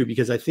over too,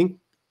 because I think,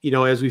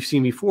 as we've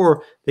seen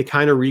before, they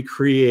kind of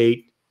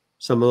recreate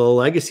some of the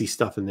legacy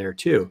stuff in there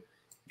too.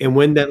 And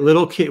when that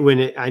little kid,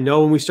 I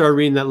know when we started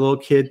reading that little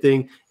kid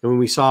thing and when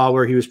we saw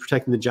where he was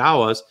protecting the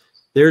Jawas,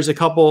 there's a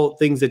couple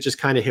things that just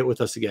kind of hit with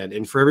us again.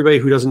 And for everybody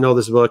who doesn't know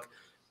this book,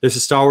 this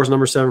is Star Wars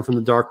 #7 from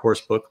the Dark Horse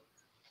book.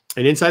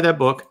 And inside that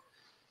book,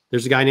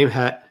 there's a guy named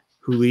Het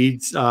who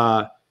leads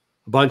a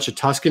bunch of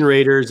Tusken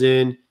Raiders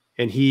in,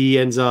 and he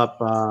ends up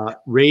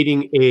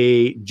raiding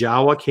a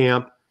Jawa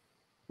camp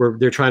where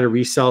they're trying to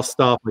resell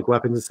stuff like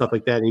weapons and stuff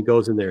like that, and he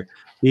goes in there.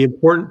 The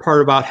important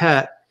part about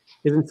Het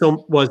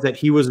was that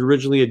he was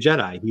originally a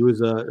Jedi. He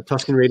was a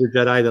Tusken Raider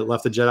Jedi that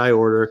left the Jedi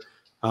Order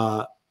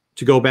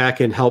to go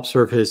back and help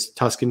serve his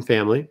Tusken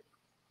family.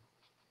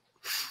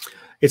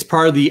 It's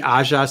part of the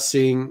Aja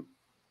Singh,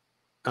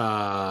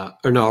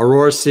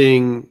 Aurora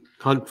Singh,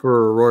 Hunt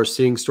for Aurora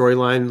Singh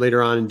storyline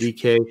later on in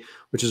DK,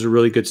 which is a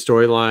really good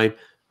storyline.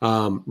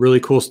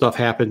 Really cool stuff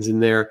happens in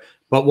there.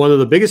 But one of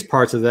the biggest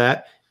parts of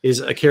that is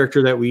a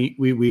character that we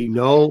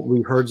know,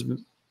 we've heard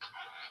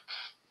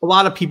a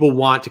lot of people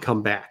want to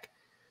come back.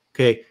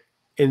 Okay.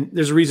 And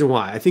there's a reason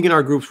why. I think in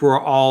our groups, we're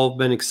all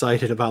been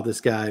excited about this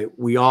guy.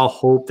 We all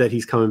hope that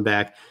he's coming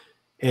back.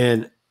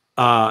 And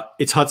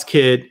it's Het's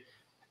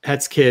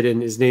kid,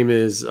 and his name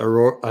is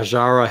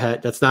Ajara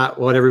Het. That's not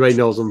what everybody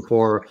knows him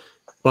for.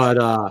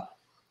 But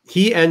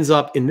he ends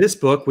up in this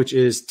book, which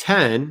is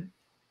 10.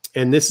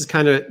 And this is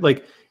kind of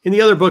like in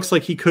the other books,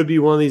 like he could be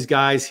one of these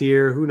guys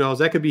here. Who knows?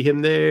 That could be him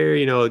there.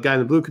 The guy in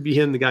the blue could be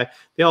him. The guy,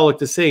 they all look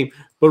the same.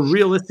 But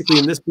realistically,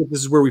 in this book, this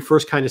is where we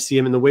first kind of see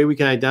him. And the way we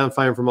can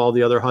identify him from all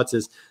the other Hutts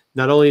is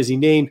not only is he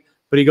named,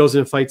 but he goes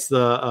and fights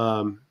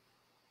the,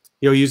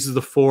 he uses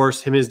the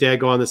Force. Him and his dad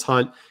go on this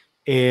hunt.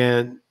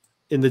 And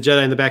in the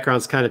Jedi in the background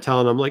is kind of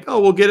telling him, like, oh,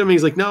 we'll get him. And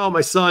he's like, no,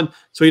 my son.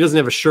 So he doesn't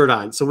have a shirt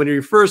on. So when he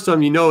refers to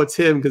him, it's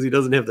him because he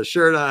doesn't have the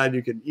shirt on.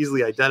 You can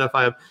easily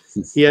identify him.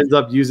 He ends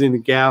up using the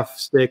gaff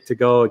stick to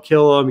go and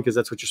kill him because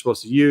that's what you're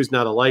supposed to use,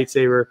 not a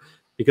lightsaber.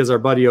 Because our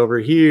buddy over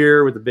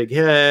here with the big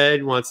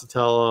head wants to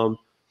tell him,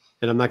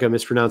 and I'm not going to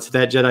mispronounce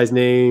that Jedi's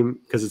name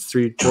because it's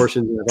 3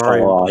 portions of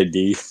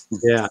ID.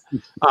 Yeah.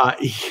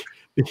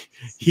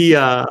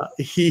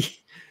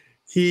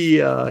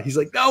 He's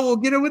like, no, we'll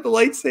get him with the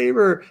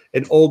lightsaber.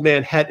 And Old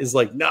Man Het is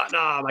like,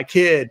 nah, my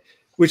kid.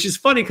 Which is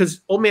funny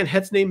because Old Man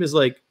Het's name is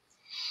like,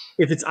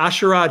 if it's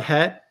Asharad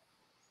Het,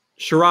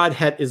 Sharad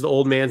Het is the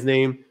old man's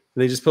name.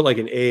 And they just put like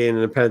an A and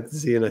a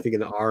parenthesis and I think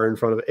an R in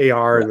front of it,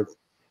 AR, and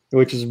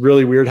which is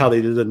really weird how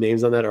they did the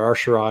names on that, or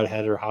Asharad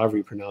Het, or however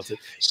you pronounce it.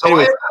 So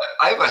anyway,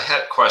 I have a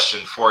Het question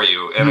for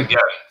you. And again,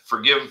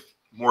 forgive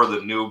more the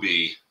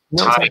newbie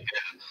time.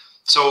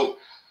 So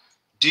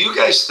do you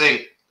guys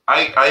think,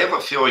 I have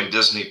a feeling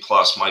Disney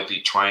Plus might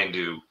be trying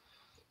to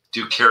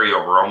do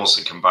carryover, almost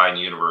a combined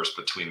universe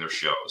between their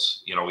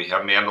shows. We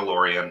have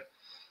Mandalorian,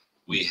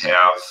 we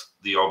have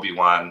the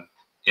Obi-Wan,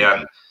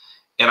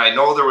 and I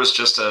know there was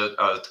just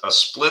a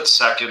split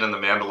second in the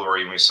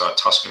Mandalorian we saw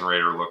Tusken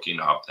Raider looking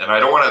up, and I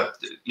don't want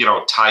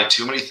to tie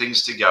too many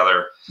things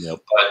together. Yep.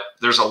 But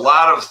there's a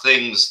lot of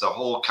things. The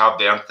whole Cobb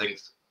Vanth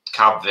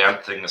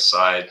thing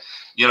aside,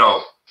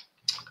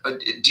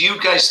 do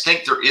you guys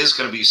think there is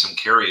going to be some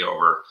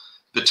carryover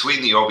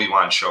between the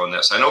Obi-Wan show and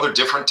this? I know they're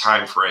different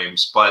time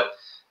frames, but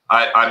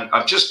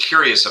I'm just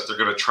curious if they're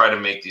going to try to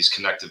make these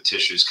connective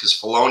tissues, because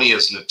Filoni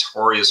is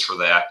notorious for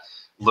that,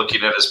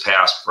 looking at his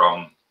past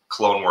from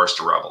Clone Wars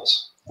to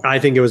Rebels. I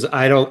think it was.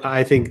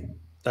 I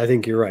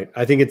think you're right.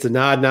 I think it's a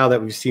nod now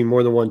that we've seen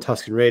more than one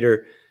Tusken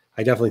Raider.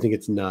 I definitely think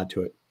it's a nod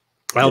to it.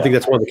 I don't think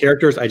that's one of the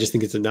characters. I just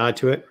think it's a nod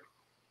to it.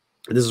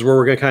 And this is where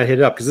we're going to kind of hit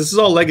it up, because this is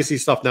all legacy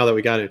stuff now that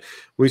we got it.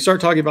 When we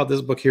start talking about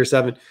this book here,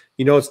 7,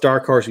 it's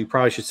Dark Horse. We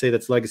probably should say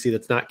that's legacy.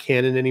 That's not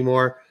canon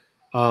anymore.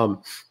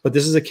 But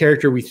this is a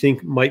character we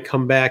think might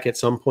come back at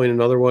some point.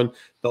 Another one,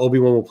 the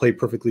Obi-Wan will play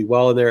perfectly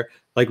well in there.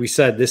 Like we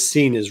said, this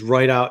scene is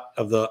right out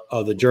of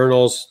the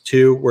journals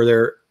too,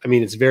 where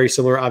it's very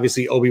similar.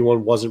 Obviously,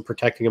 Obi-Wan wasn't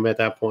protecting him at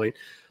that point.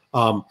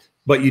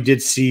 but you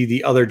did see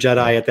the other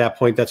Jedi at that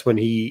point. That's when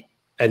he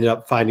ended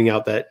up finding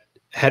out that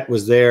Het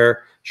was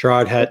there,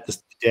 Sherrod Het, the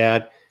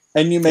dad.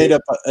 And you made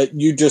up,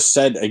 you just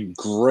said a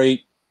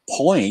great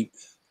point,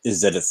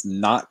 is that it's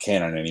not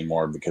canon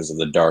anymore because of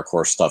the Dark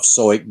Horse stuff.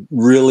 So it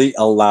really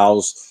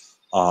allows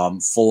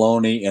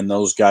Filoni and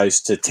those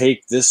guys to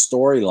take this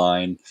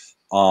storyline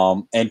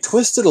and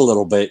twist it a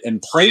little bit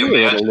and play with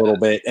it a little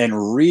bit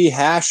and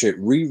rehash it,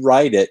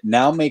 rewrite it,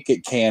 now make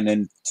it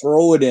canon,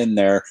 throw it in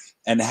there,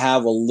 and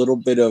have a little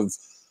bit of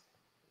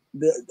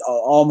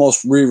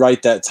almost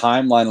rewrite that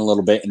timeline a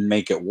little bit and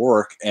make it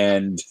work.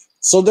 And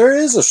so there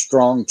is a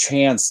strong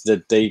chance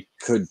that they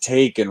could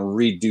take and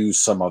redo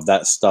some of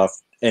that stuff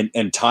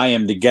and tie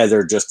them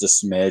together just a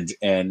smidge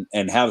and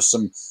have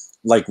some,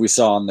 like we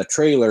saw in the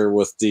trailer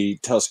with the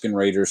Tusken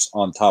Raiders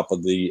on top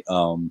of the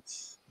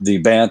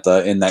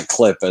Bantha in that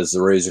clip as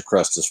the Razor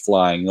Crest is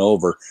flying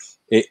over.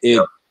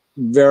 It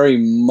very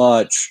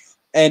much,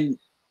 and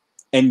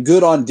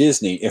good on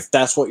Disney. If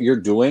that's what you're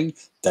doing,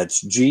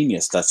 that's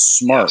genius. That's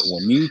smart. Yes.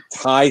 When you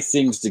tie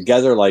things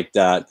together like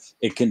that,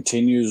 it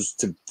continues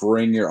to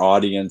bring your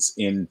audience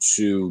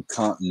into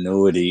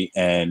continuity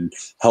and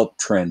help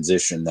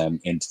transition them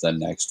into the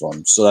next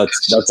one. So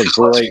that's a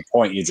great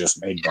point you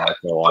just made,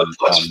 Marco, on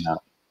that.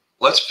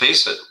 Let's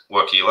face it,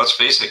 Wookie. Let's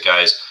face it,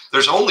 guys.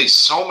 There's only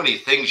so many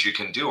things you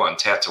can do on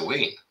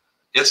Tatooine.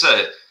 It's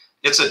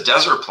a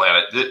desert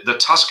planet. The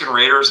Tusken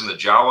Raiders and the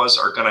Jawas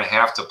are going to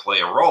have to play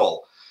a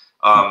role.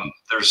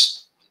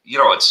 There's,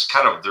 it's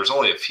kind of, there's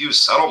only a few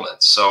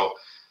settlements. So,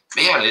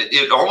 man,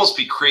 it'd almost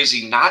be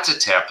crazy not to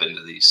tap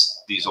into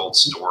these old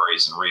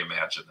stories and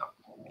reimagine them.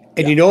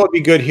 And you know what'd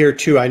be good here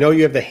too? I know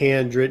you have the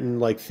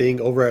handwritten thing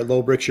over at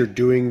Lobricks. You're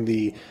doing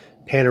the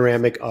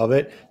panoramic of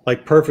it,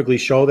 perfectly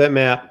show that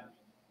map.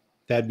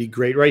 That'd be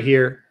great right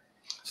here,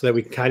 so that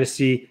we can kind of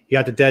see. You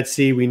got the Dead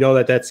Sea. We know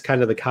that that's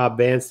kind of the Cobb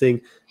Vanth thing.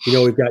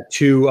 We've got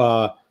two.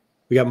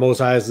 We got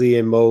Mos Eisley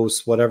and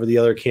Mos whatever the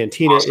other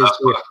cantina is.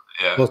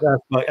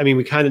 I mean,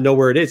 we kind of know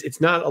where it is. It's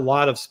not a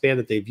lot of span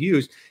that they've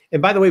used.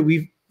 And by the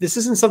way, this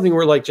isn't something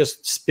we're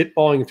just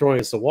spitballing and throwing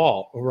against the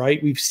wall,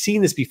 right? We've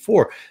seen this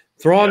before.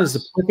 Thrawn is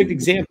the perfect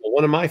example.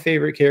 One of my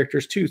favorite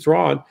characters too.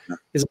 Thrawn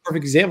is a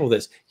perfect example of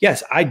this.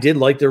 Yes, I did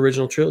like the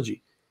original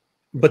trilogy,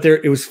 but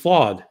it was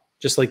flawed.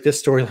 Just like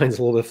this storyline is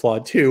a little bit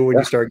flawed too when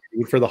you start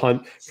getting for the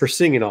hunt for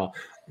Sing and all.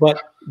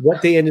 But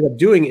what they ended up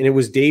doing, and it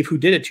was Dave who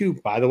did it too,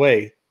 by the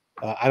way.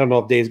 I don't know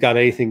if Dave's got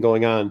anything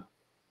going on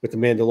with The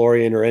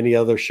Mandalorian or any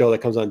other show that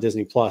comes on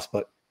Disney Plus,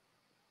 but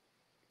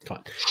come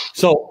on.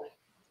 So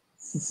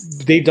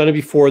they've done it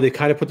before. They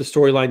kind of put the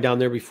storyline down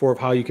there before of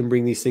how you can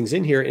bring these things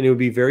in here, and it would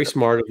be very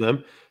smart of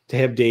them to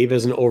have Dave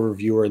as an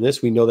overviewer in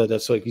this. We know that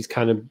that's he's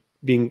kind of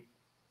being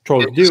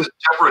told to do.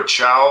 Deborah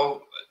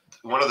Chow,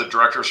 one of the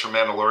directors from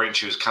Mandalorian,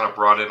 she was kind of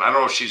brought in. I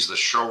don't know if she's the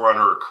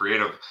showrunner or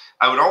creative.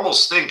 I would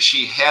almost think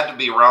she had to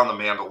be around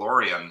the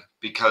Mandalorian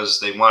because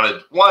they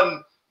wanted,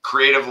 one,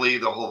 creatively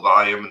the whole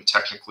volume, and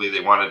technically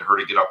they wanted her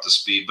to get up to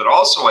speed. But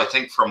also I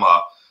think from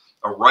a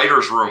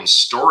writer's room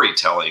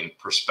storytelling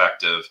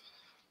perspective,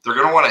 they're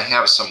going to want to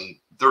have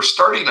they're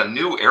starting a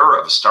new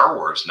era of Star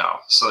Wars now.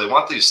 So they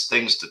want these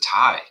things to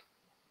tie.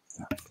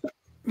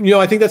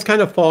 I think that's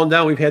kind of fallen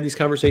down. We've had these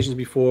conversations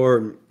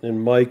before,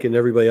 and Mike and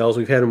everybody else,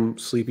 we've had them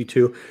sleepy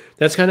too.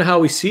 That's kind of how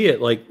we see it.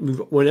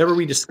 Whenever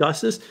we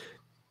discuss this,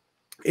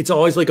 it's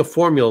always like a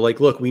formula.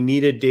 Look, we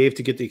needed Dave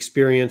to get the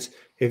experience.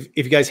 If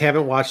you guys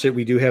haven't watched it,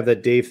 we do have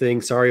that Dave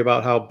thing. Sorry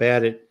about how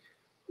bad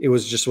it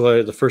was just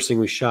the first thing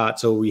we shot.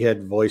 So we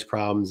had voice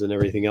problems and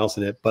everything else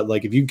in it. But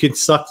if you can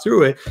suck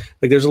through it,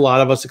 there's a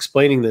lot of us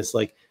explaining this.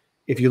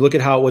 If you look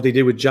at what they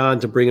did with John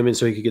to bring him in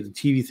so he could get the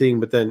TV thing,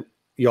 but then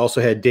you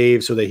also had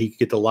Dave so that he could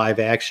get the live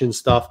action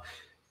stuff.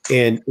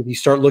 And if you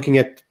start looking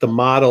at the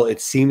model, it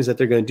seems that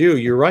they're going to do,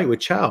 you're right with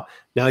Chow.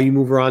 Now you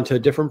move her on to a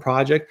different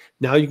project.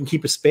 Now you can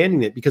keep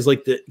expanding it because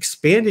the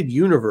expanded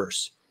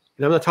universe,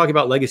 and I'm not talking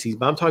about legacies,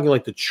 but I'm talking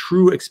the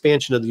true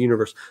expansion of the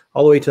universe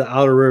all the way to the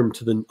outer rim,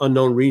 to the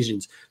unknown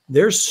regions.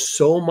 There's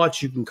so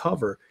much you can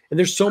cover and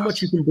there's so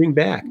much you can bring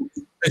back.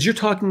 As you're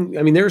talking,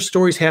 there are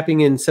stories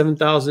happening in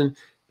 7,000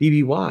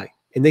 BBY.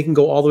 And they can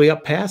go all the way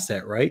up past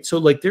that, right? So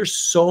there's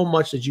so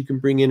much that you can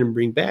bring in and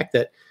bring back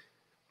that,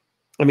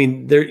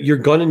 you're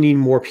going to need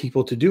more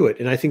people to do it.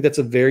 And I think that's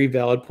a very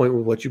valid point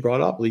with what you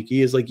brought up,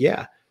 Leaky, is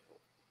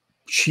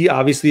she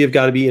obviously have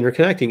got to be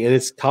interconnecting, and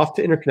it's tough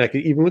to interconnect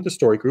it even with the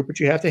story group, but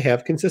you have to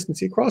have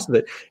consistency across of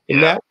it.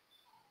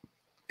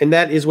 And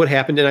that is what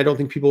happened. And I don't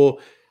think people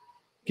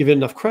give it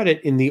enough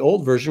credit in the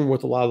old version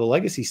with a lot of the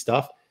legacy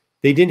stuff.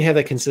 They didn't have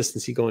that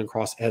consistency going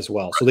across as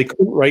well. So they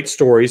couldn't write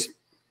stories.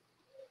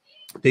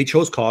 They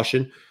chose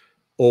caution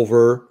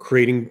over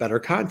creating better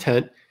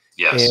content.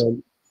 Yes.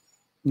 And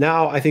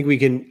now I think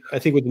with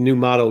the new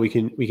model, we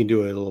can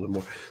do it a little bit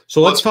more.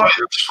 So let's talk.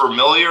 There's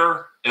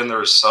familiar and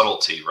there's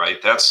subtlety,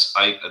 right? That's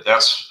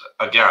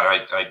again,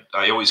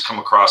 I always come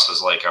across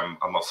as I'm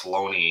a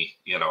Filoni,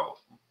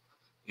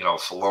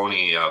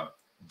 Filoni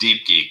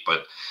deep geek,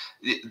 but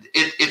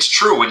it's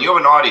true when you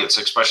have an audience,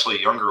 especially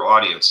a younger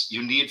audience,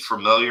 you need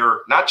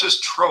familiar, not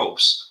just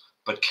tropes,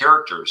 but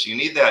characters. You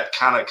need that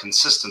kind of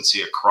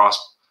consistency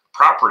across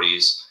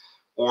properties,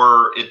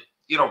 or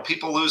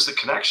people lose the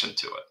connection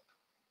to it.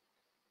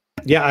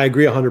 Yeah, I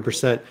agree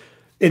 100%.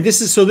 And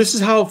this is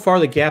how far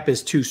the gap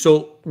is too.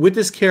 So with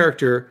this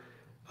character,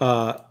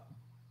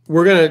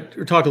 we're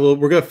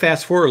gonna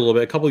fast forward a little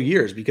bit, a couple of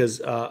years,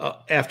 because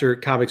after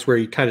comics where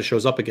he kind of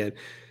shows up again,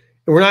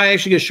 and we're not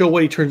actually gonna show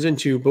what he turns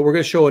into, but we're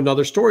gonna show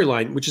another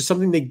storyline, which is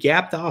something they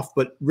gapped off,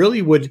 but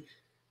really would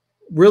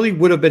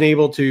have been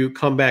able to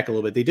come back a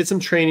little bit. They did some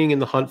training in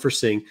the Hunt for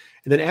Sing,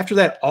 and then after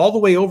that, all the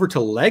way over to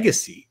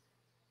Legacy.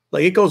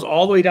 Like it goes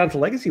all the way down to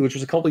Legacy, which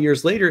was a couple of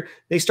years later.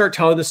 They start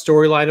telling the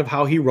storyline of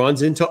how he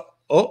runs into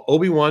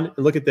Obi-Wan, and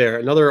look at there,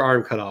 another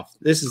arm cut off.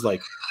 This is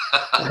like,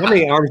 how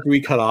many arms do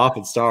we cut off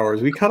in Star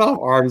Wars? We cut off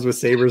arms with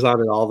sabers on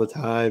it all the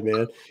time,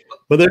 man.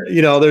 But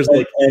there's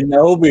like, and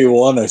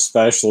Obi-Wan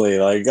especially,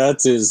 like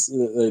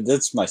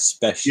that's my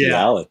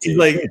speciality. Yeah,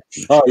 like,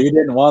 oh, you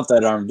didn't want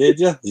that arm, did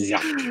you? Yeah.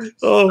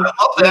 Oh,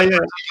 I love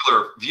that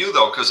particular view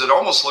though, because it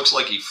almost looks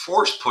like he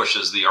force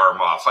pushes the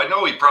arm off. I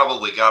know he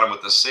probably got him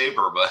with the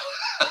saber, but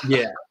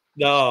yeah.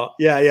 No,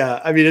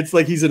 yeah. I mean, it's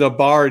like he's in a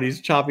bar and he's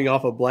chopping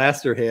off a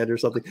blaster hand or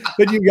something.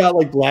 But you've got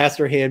like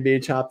blaster hand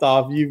being chopped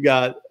off. You've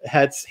got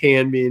Het's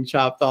hand being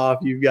chopped off.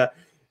 You've got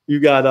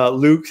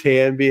Luke's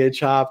hand being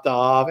chopped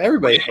off.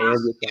 Everybody's hand.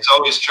 He's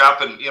always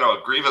chopping.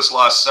 Grievous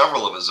lost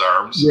several of his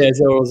arms. Yeah,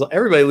 so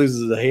everybody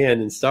loses a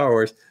hand in Star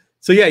Wars.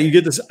 So yeah, you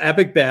get this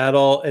epic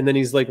battle, and then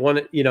he's like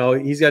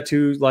he's got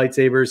two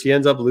lightsabers. He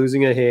ends up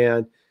losing a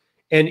hand,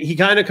 and he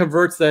kind of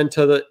converts then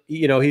to the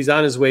he's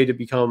on his way to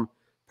become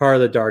part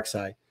of the dark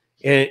side.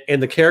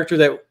 And the character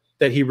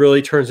that he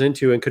really turns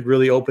into and could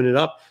really open it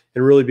up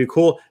and really be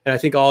cool. And I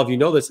think all of you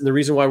know this. And the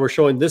reason why we're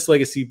showing this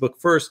Legacy book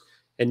first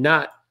and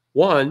not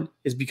one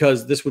is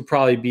because this would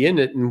probably be in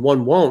it and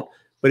one won't.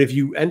 But if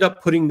you end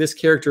up putting this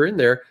character in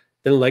there,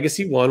 then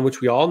Legacy 1,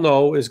 which we all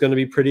know is going to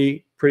be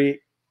pretty,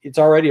 it's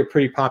already a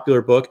pretty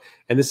popular book.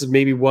 And this is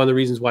maybe one of the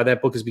reasons why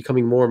that book is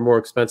becoming more and more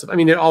expensive. I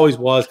mean, it always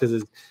was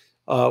because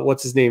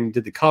what's his name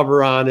did the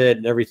cover on it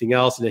and everything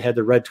else. And it had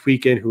the red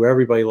Tweakin, who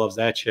everybody loves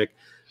that chick.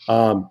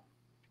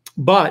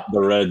 But the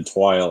red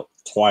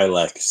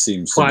Twi'lek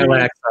seems to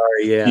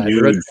be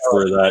huge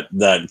for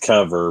that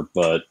cover,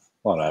 but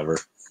whatever.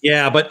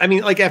 Yeah, but I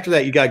mean, like after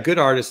that, you got good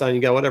artists on,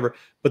 you got whatever.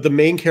 But the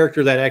main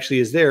character that actually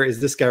is there is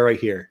this guy right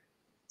here,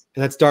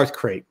 and that's Darth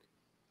Krayt.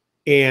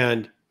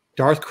 And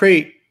Darth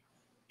Krayt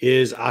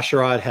is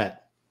Asherad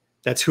Het.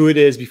 That's who it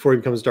is before he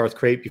becomes Darth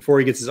Krayt. Before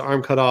he gets his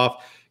arm cut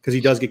off, because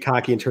he does get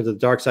cocky and turns to the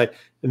dark side,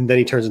 and then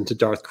he turns into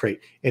Darth Krayt.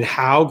 And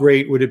how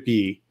great would it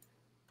be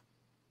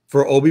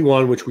for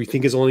Obi-Wan, which we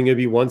think is only going to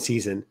be one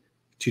season,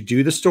 to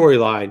do the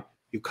storyline?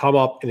 You come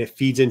up and it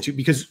feeds into,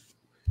 because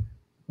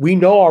we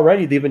know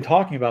already they've been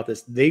talking about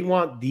this. They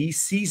want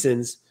these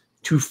seasons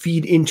to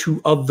feed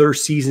into other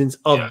seasons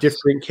of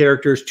different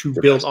characters to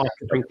build off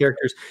different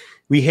characters.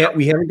 We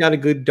haven't got a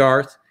good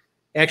Darth.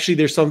 Actually,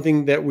 there's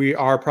something that we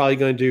are probably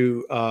going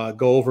to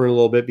go over in a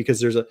little bit,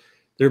 because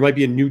there might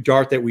be a new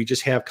Darth that we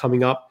just have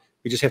coming up.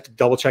 We just have to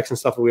double check some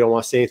stuff, and we don't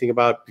want to say anything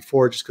about it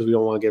before, just because we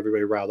don't want to get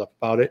everybody riled up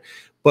about it.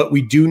 But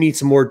we do need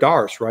some more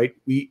Darths, right?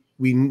 We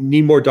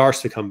need more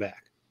Darths to come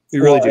back. We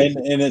really do.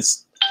 And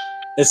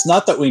it's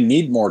not that we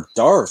need more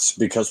Darths,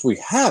 because we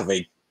have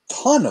a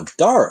ton of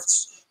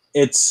Darths.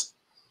 It's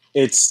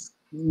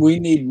we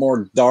need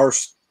more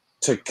Darths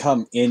to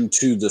come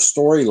into the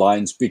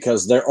storylines,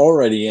 because they're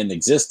already in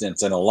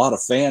existence and a lot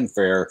of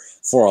fanfare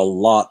for a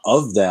lot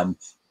of them,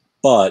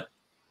 but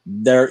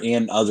they're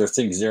in other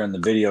things. They're in the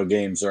video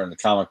games, they're in the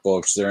comic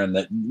books, they're in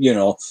the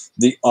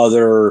the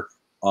other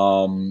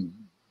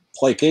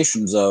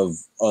placations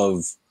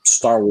of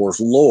Star Wars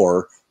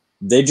lore.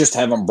 They just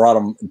haven't brought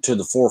them to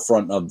the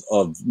forefront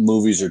of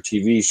movies or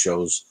TV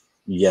shows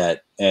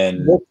yet,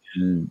 and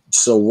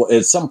so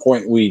at some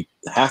point we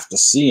have to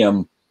see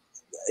them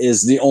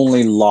is the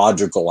only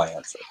logical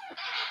answer.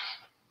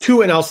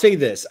 Two, and I'll say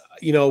this,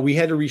 we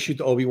had to reshoot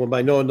the Obi-Wan, but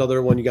I know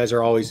another one you guys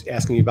are always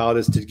asking me about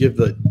is to give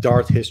the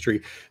Darth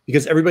history,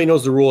 because everybody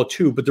knows the rule of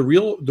two, but the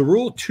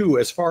rule of two,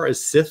 as far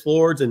as Sith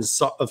Lords and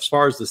as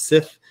far as the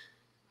Sith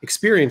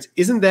experience,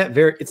 it's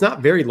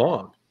not very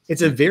long.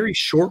 It's a very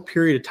short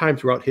period of time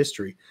throughout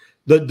history.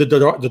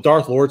 The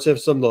Darth Lord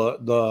system,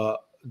 the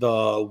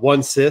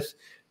one Sith,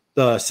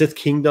 the Sith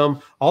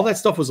Kingdom, all that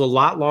stuff was a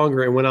lot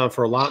longer and went on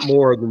for a lot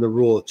more than the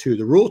rule of two.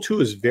 The rule of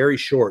two is very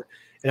short,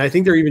 and I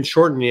think they're even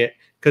shortening it,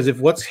 because if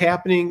what's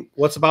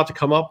about to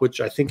come up, which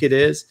I think it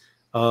is,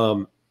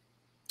 and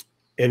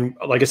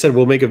like I said,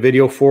 we'll make a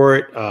video for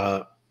it.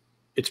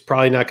 It's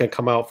probably not going to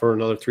come out for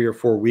another 3 or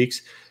 4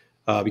 weeks,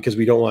 because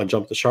we don't want to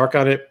jump the shark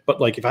on it. But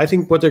like, if I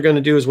think what they're going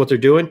to do is what they're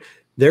doing,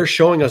 they're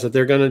showing us that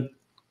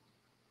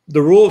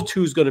the rule of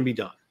two is going to be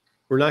done.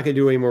 We're not going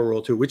to do any more rule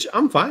of two, which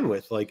I'm fine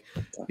with. Like,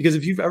 because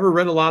if you've ever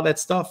read a lot of that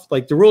stuff,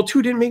 like the rule of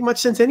two didn't make much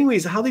sense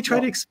anyways. How they try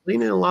to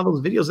explain it in a lot of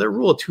those videos, that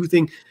rule of two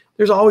thing,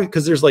 there's always,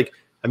 because there's like,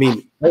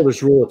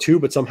 there's rule of two,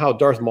 but somehow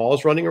Darth Maul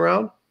is running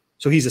around.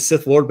 So he's a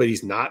Sith Lord, but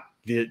he's not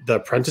the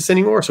apprentice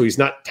anymore. So he's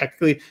not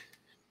technically,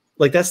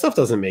 Like that stuff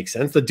doesn't make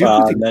sense. The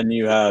Dooku thing, and then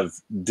you have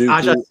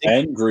Dooku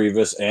and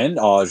Grievous and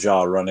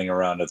Aja running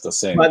around at the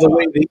same time. By the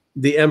way,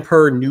 the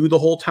Emperor knew the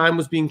whole time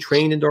was being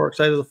trained in Dark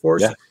Side of the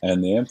Force. Yeah,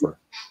 and the Emperor.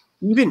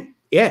 Even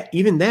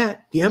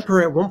that, the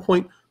Emperor at one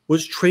point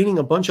was training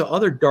a bunch of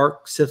other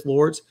dark Sith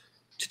Lords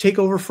to take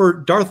over for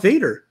Darth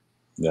Vader.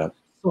 Yeah.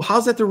 So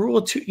how's that the rule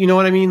of two? You know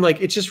what I mean? Like,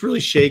 it's just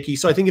really shaky.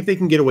 So I think if they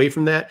can get away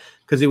from that,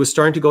 because it was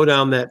starting to go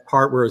down that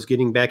part where it was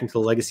getting back into the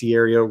legacy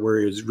area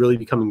where it was really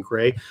becoming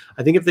gray.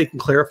 I think if they can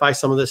clarify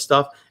some of this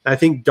stuff, and I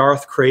think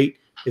Darth Krayt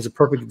is a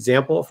perfect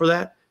example for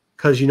that.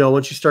 Because, you know,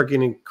 once you start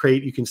getting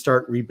Krayt, you can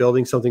start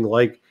rebuilding something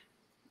like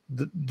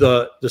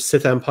the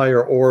Sith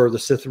Empire or the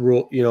Sith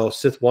rule, you know,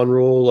 Sith One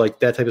rule, like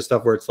that type of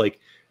stuff where it's like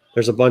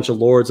there's a bunch of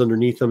lords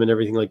underneath them and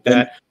everything like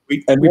that.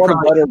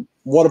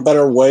 What a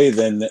better way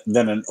than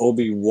an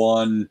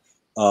Obi-Wan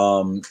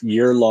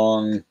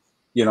year-long,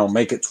 you know,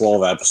 make it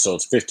 12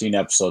 episodes, 15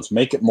 episodes,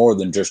 make it more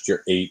than just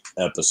your 8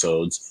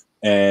 episodes.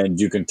 And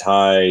you can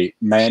tie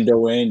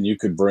Mando in, you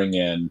could bring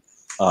in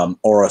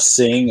Aura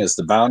Singh as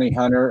the bounty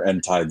hunter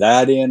and tie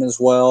that in as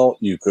well.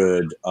 You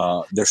could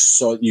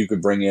you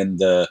could bring in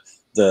the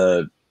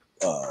I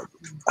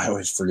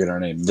always forget her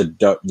name,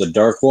 the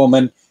Dark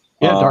Woman,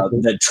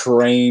 that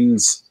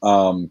trains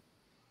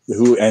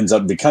who ends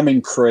up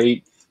becoming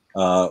Krayt,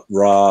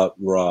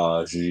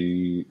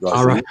 Arashid.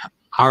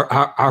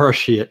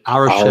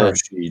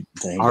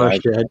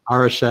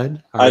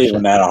 I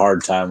even had a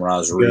hard time when I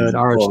was reading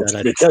books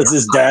because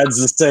his dad's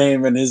the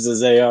same and his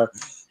is AR.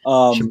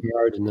 So do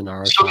you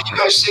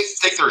guys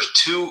think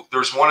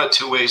there's one of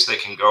two ways they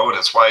can go? And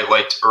that's why I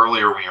liked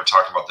earlier when you were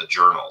talking about the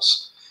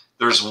journals.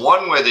 There's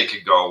one way they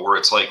could go where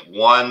it's like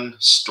one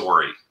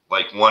story,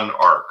 like one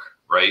arc,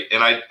 right?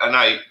 And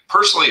I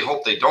personally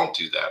hope they don't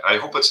do that. I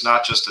hope it's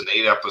not just an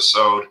 8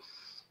 episode,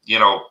 you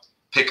know,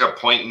 pick a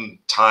point in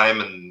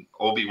time in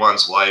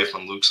Obi-Wan's life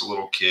when Luke's a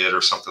little kid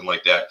or something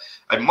like that.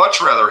 I'd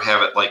much rather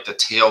have it like the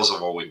Tales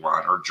of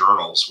Obi-Wan or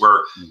journals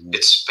where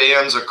it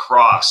spans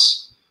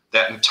across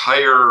that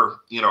entire,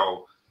 you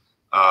know,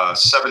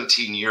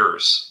 17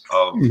 years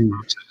of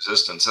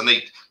existence. And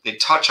they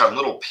touch on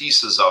little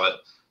pieces of it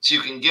so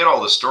you can get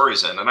all the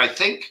stories in. And I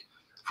think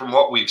from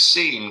what we've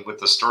seen with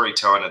the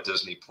storytelling at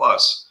Disney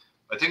Plus,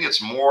 I think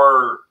it's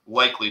more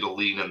likely to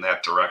lean in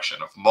that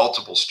direction of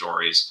multiple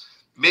stories,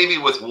 maybe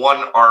with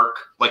one arc,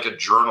 like a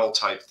journal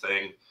type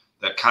thing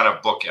that kind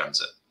of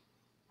bookends it.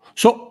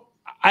 So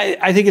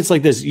I think it's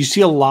like this. You see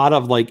a lot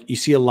of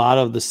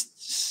the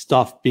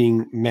stuff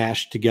being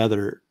mashed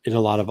together in a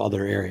lot of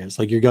other areas.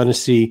 Like you're going to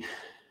see,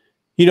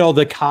 you know,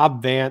 the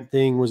Cobb Vanth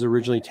thing was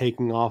originally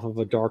taking off of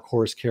a Dark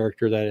Horse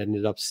character that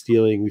ended up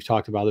stealing. We've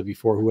talked about it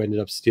before, who ended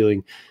up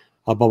stealing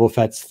Boba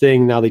Fett's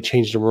thing. Now they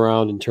changed him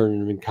around and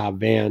turned him in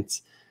Cobb Vanth.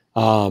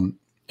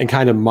 And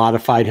kind of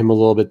modified him a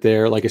little bit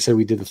there. Like I said,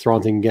 we did the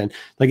Thrawn thing again.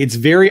 Like it's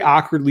very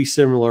awkwardly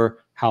similar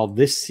how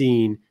this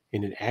scene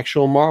in an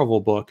actual Marvel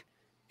book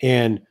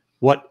and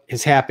what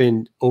has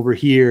happened over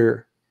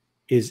here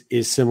is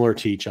similar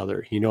to each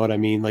other. You know what I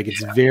mean? Like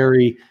it's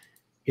very,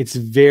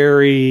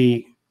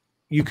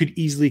 you could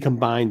easily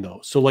combine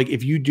those. So like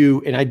if you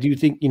do, and I do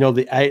think, you know,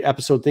 the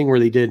episode thing where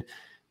they did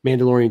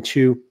Mandalorian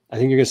 2, I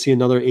think you're going to see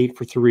another 8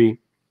 for 3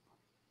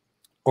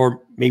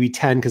 or maybe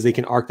 10 because they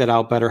can arc that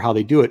out better how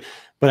they do it.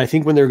 But I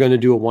think when they're going to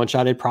do a one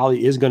shot, it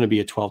probably is going to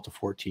be a 12 to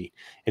 14.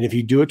 And if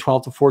you do a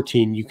 12 to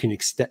 14, you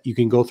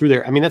can go through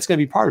there. I mean, that's going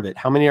to be part of it.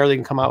 How many are they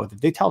going to come out with?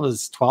 If they tell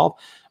us 12,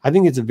 I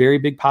think it's a very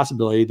big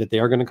possibility that they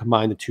are going to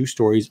combine the 2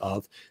 stories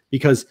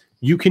because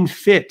you can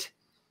fit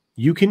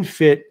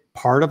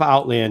part of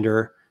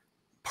Outlander,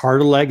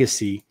 part of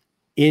Legacy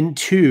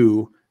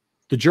into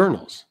the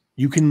journals.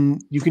 You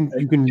can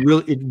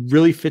really, it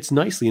really fits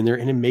nicely in there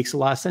and it makes a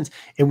lot of sense.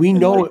 And we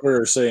know, like we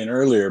were saying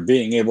earlier,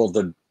 being able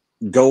to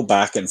go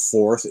back and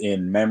forth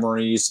in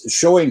memories,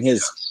 showing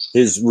his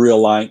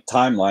real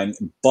timeline,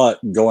 but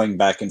going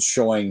back and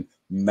showing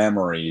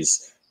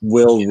memories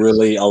will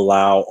really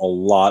allow a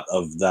lot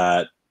of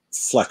that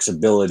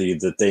flexibility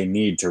that they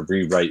need to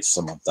rewrite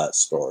some of that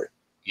story.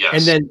 Yes.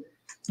 And then,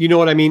 you know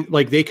what I mean?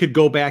 Like they could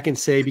go back and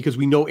say, because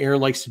we know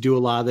Aaron likes to do a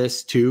lot of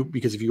this too,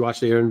 because if you watch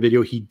the Aaron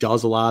video, he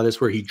does a lot of this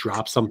where he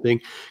drops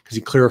something because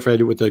he clarified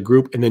it with the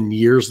group. And then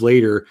years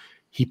later,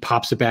 he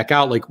pops it back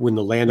out, like when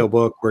the Lando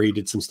book where he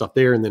did some stuff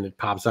there, and then it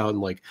pops out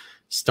in like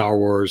Star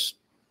Wars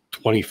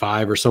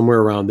 25 or somewhere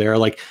around there.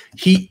 Like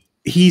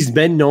he's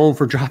been known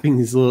for dropping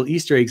these little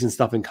Easter eggs and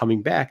stuff and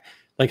coming back.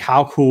 Like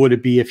how cool would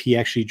it be if he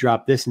actually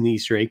dropped this in the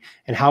Easter egg?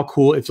 And how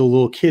cool if the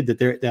little kid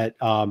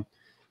that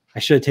I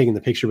should have taken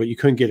the picture, but you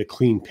couldn't get a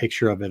clean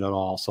picture of it at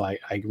all. So I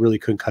really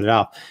couldn't cut it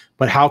out.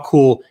 But how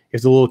cool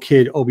if the little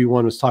kid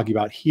Obi-Wan was talking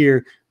about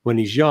here when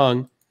he's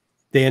young,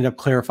 they end up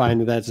clarifying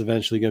that that's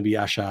eventually going to be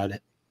Ashard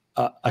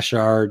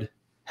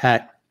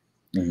Het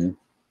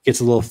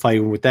gets a little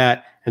fight with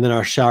that, and then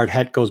Ashard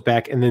Het goes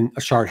back, and then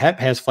Ashard Het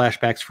has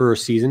flashbacks for a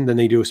season. Then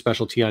they do a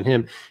specialty on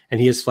him,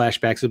 and he has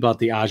flashbacks about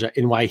the Aja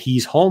and why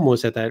he's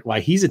homeless at that,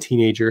 why he's a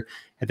teenager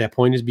at that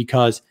point is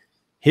because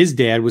his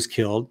dad was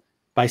killed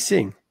by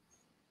Singh.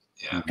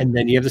 Yeah. And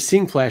then you have the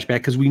Singh flashback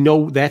because we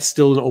know that's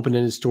still an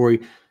open-ended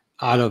story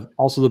out of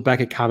also the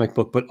Beckett comic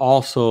book, but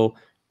also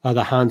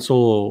the Han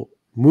Solo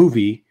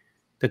movie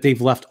that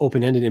they've left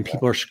open-ended, and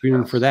people are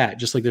screaming for that,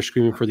 just like they're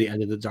screaming for the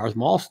end of the Darth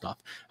Maul stuff.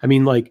 I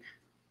mean, like,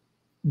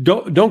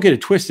 don't get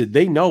it twisted.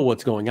 They know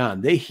what's going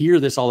on. They hear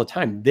this all the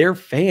time. They're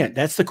fan.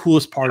 That's the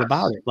coolest part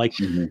about it. Like,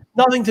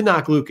 nothing to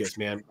knock Lucas,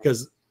 man,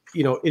 because,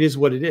 you know, it is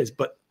what it is.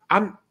 But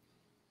I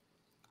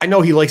know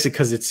he likes it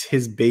because it's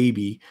his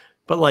baby,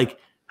 but like,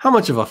 how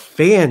much of a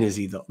fan is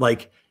he though?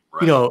 Like,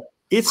 you know,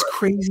 it's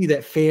crazy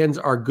that fans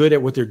are good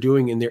at what they're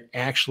doing and they're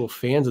actual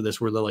fans of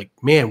this, where they're like,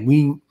 man,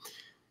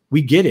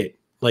 we get it.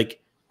 Like,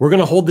 we're going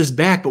to hold this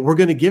back, but we're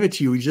going to give it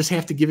to you. We just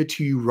have to give it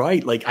to you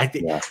right. Like, I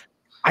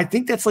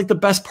think that's like the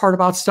best part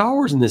about Star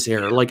Wars in this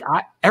era. Like,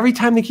 every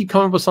time they keep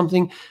coming up with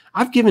something,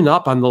 I've given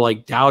up on the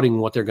like doubting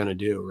what they're going to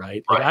do.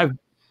 Right. Like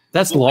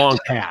that's long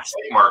past,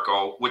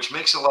 Marco, which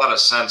makes a lot of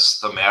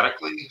sense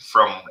thematically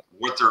from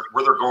where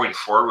they're going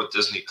forward with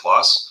Disney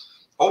Plus.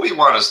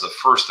 Obi-Wan is the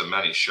first of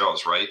many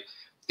shows, right?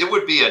 It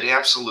would be an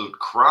absolute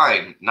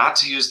crime not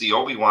to use the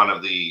Obi-Wan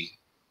of the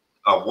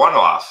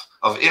one-off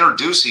of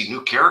introducing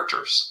new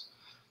characters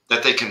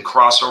that they can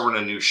cross over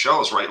into new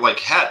shows, right? Like,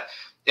 heck,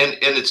 and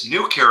it's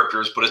new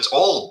characters, but it's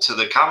old to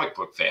the comic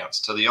book fans,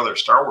 to the other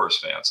Star Wars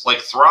fans, like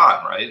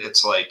Thrawn, right?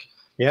 It's like,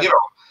 you know,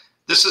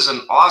 this is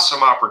an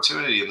awesome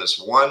opportunity in this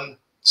one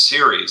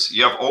series.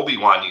 You have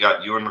Obi-Wan, you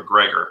got Ewan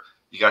McGregor,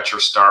 you got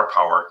your star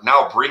power.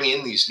 Now bring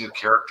in these new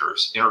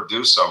characters,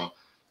 introduce them,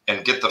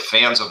 and get the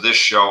fans of this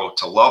show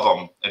to love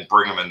them and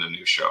bring them into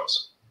new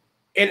shows.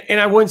 And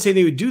I wouldn't say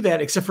they would do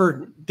that, except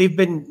for they've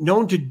been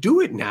known to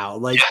do it now.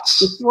 Like,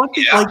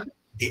 like,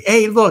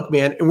 hey, look,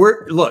 man,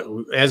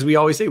 look, as we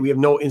always say, we have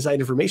no inside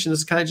information. This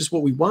is kind of just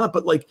what we want,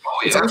 but like,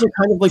 it's also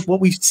kind of like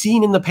what we've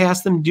seen in the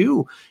past them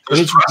do.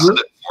 There's precedent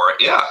for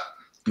it,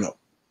 No,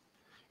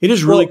 it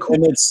is really cool.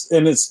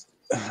 And it's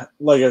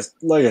like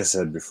I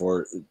said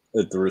before,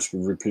 at the risk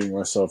of repeating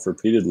myself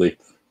repeatedly,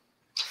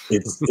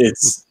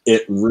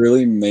 it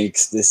really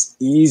makes this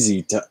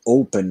easy to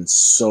open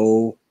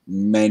so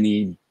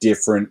many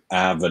different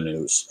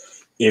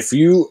avenues. If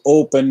you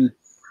open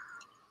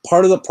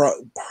part of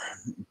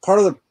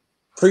the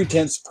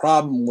pretense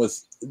problem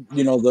with,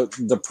 you know, the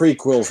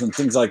prequels and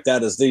things like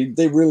that is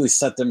they really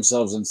set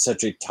themselves in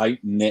such a tight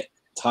knit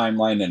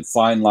timeline and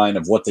fine line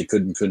of what they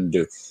could and couldn't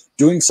do.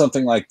 Doing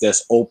something like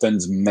this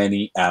opens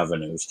many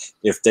avenues.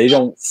 If they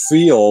don't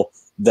feel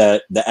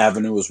that the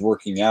avenue is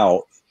working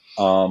out,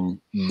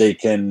 they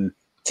can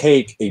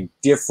take a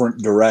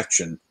different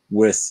direction.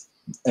 With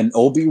an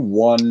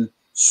Obi-Wan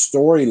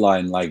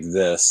storyline like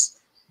this,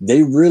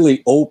 they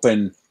really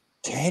open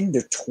 10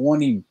 to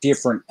 20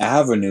 different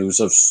avenues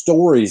of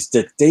stories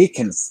that they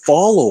can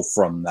follow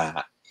from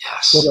that.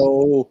 Yes.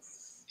 So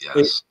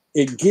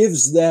it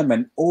gives them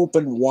an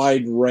open,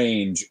 wide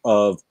range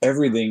of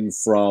everything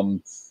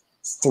from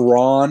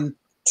Thrawn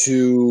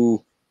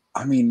to,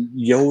 I mean,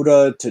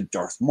 Yoda to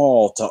Darth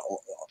Maul to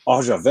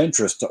Aja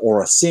Ventress to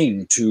Aura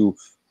Singh to,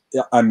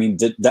 I mean,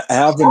 the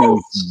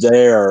avenues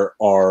there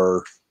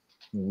are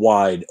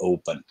wide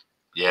open.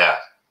 Yeah.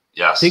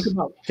 Yes.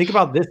 Think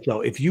about this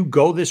though. If you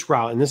go this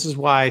route, and this is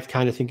why I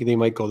kind of think they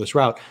might go this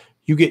route,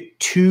 you get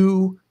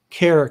two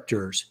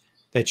characters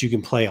that you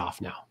can play off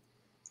now.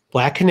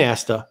 Black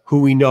Canasta,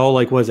 who we know,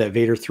 like, was that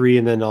Vader 3,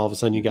 and then all of a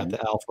sudden you got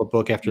the Alpha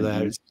book after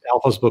that. It's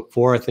Alpha's book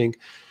 4, I think.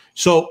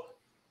 So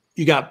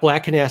you got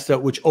Black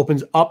Canasta, which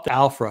opens up the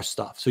Alpha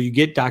stuff. So you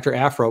get Dr.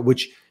 Aphra,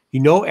 which, you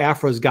know,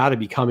 Aphra's got to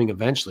be coming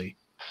eventually.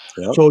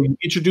 Yep. So you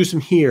introduce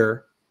him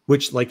here,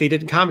 which, like they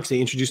did in comics,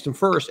 they introduced him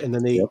first, and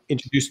then they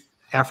introduced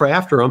Aphra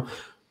after him.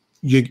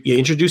 You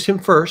introduce him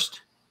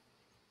first.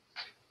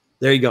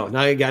 There you go.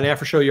 Now you got an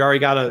Aphra show. You already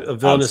got a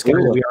villainous guy that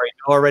we already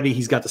know already.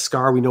 He's got the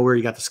scar. We know where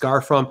he got the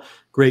scar from.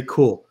 Great,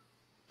 cool.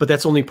 But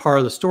that's only part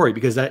of the story,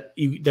 because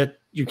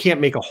you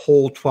can't make a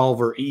whole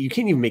 12 or you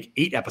can't even make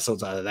 8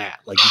 episodes out of that.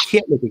 Like, you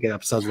can't make 8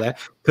 episodes of that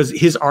because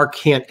his arc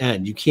can't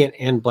end. You can't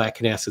end Black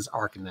Canasta's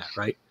arc in that,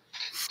 right?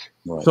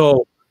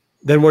 So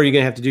then what are you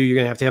going to have to do?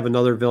 You're going to have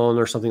another villain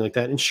or something like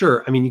that. And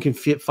sure, I mean, you can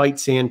fight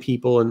sand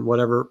people and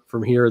whatever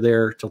from here or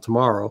there till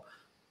tomorrow,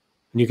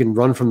 and you can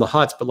run from the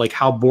huts, but like,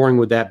 how boring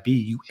would that be?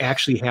 You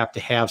actually have to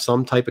have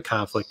some type of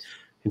conflict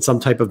and some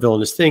type of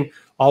villainous thing.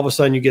 All of a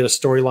sudden you get a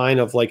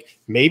storyline of, like,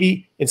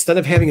 maybe instead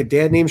of having a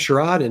dad named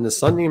Sharad and a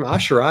son named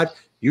Asharad,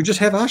 you just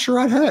have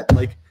Asharad Het.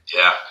 Like,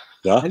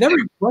 I never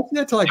watched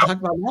that till I talk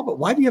about it now, but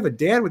why do you have a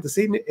dad with the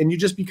same, and you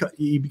just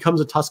he becomes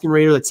a Tusken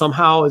Raider that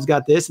somehow has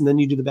got this, and then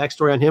you do the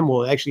backstory on him.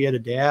 Well, actually had a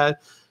dad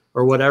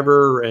or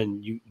whatever,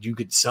 and you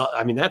could sell.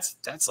 I mean, that's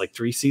like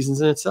 3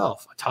 seasons in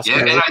itself. A Tusken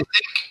Raider. And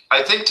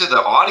I think to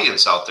the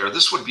audience out there,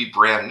 this would be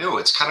brand new.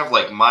 It's kind of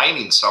like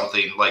mining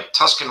something. Like,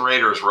 Tusken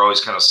Raiders were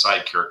always kind of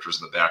side characters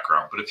in the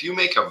background, but if you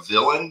make a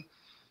villain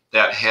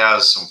that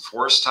has some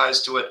Force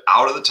ties to it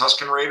out of the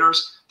Tusken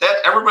Raiders, that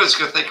everybody's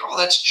going to think, oh,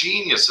 that's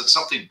genius. It's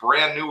something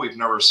brand new we've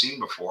never seen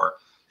before,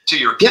 to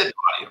your kid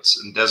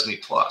audience in Disney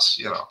Plus,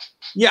 you know.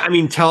 Yeah, I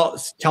mean, tell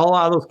a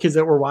lot of those kids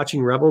that were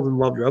watching Rebels and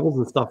loved Rebels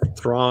and stuff,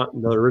 Thrawn,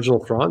 the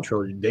original Thrawn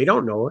trilogy, they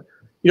don't know it.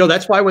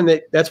 That's why when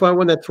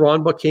that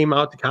Thrawn book came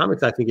out to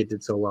comics, I think it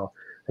did so well.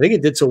 I think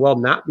it did so well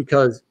not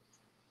because,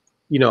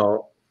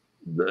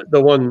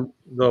 the one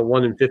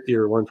in 50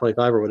 or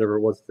 125 or whatever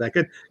it was that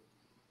good.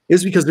 It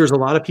was because there's a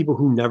lot of people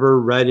who never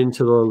read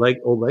into the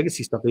old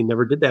legacy stuff. They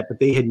never did that, but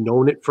they had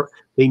known it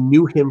they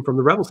knew him from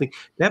the Rebels thing.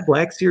 That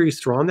Black Series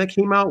Thrawn that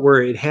came out,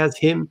 where it has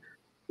him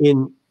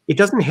it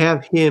doesn't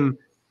have him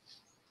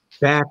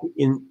back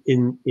in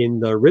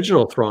the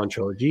original Thrawn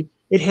trilogy.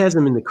 It has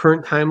him in the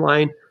current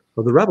timeline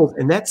of the Rebels,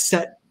 and that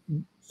set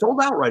sold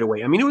out right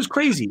away. I mean, it was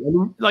crazy. I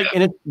mean,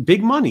 and it's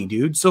big money,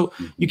 dude. So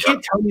you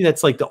can't tell me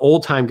that's like the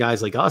old time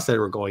guys like us that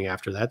were going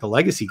after that, the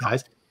legacy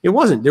guys. It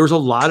wasn't. There was a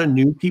lot of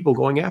new people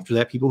going after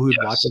that, people who had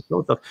watched that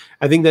show stuff.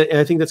 I think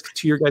that's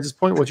to your guys'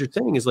 point. What you're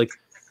saying is like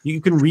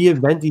you can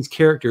reinvent these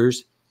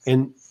characters,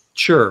 and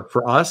sure,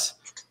 for us,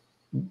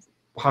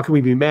 how can we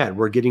be mad?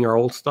 We're getting our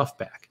old stuff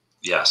back.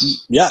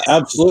 Yes. Yeah,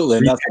 absolutely.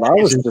 And that's what I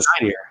was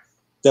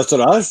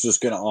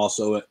just going to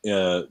also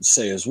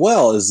say as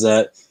well, is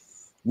that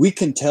we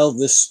can tell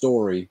this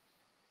story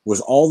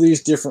with all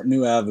these different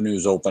new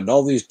avenues opened,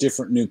 all these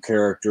different new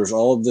characters,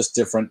 all of this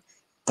different,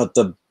 but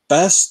the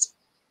best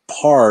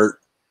part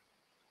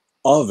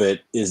of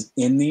it is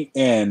in the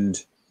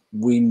end,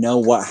 we know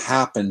what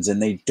happens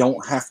and they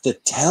don't have to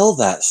tell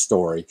that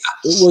story.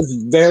 It was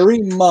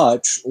very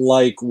much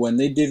like when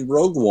they did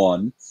Rogue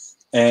One,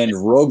 and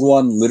Rogue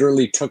One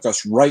literally took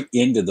us right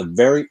into the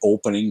very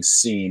opening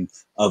scene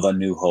of A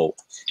New Hope.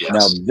 Yes.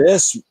 Now,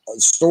 this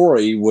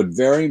story would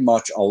very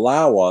much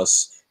allow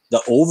us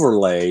the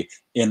overlay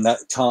in that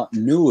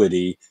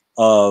continuity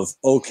of,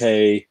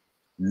 okay,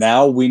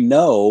 now we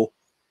know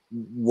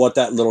what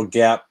that little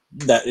gap,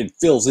 that it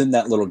fills in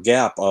that little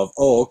gap of,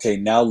 oh, okay,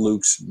 now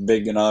Luke's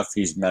big enough.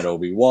 He's met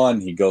Obi-Wan.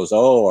 He goes,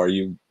 oh, are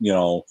you,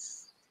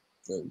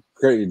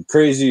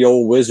 crazy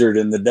old wizard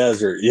in the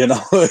desert, and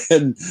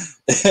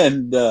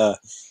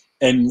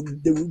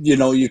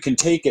you can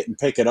take it and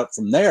pick it up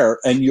from there,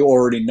 and you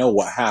already know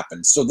what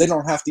happens. So they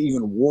don't have to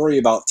even worry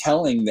about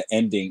telling the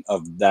ending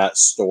of that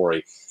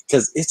story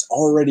because it's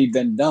already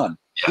been done.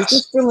 Yes. You're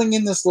just filling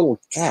in this little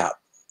gap.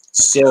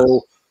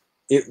 So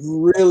it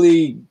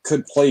really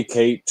could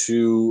placate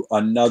to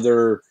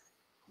another,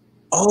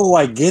 oh,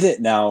 I get it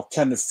now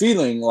kind of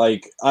feeling.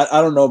 Like, I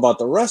don't know about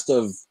the rest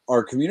of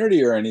our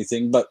community or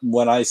anything, but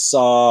when I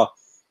saw,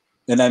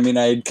 and I mean,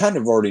 I had kind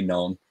of already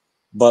known,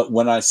 but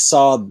when I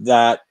saw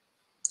that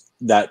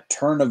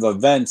turn of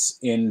events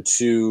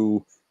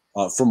into,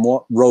 from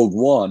Rogue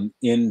One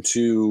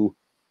into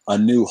A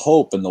New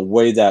Hope and the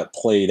way that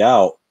played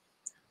out,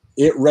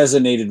 it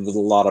resonated with a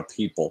lot of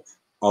people.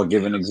 I'll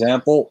give an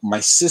example. My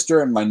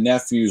sister and my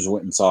nephews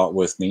went and saw it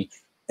with me,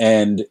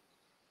 and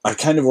I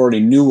kind of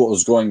already knew what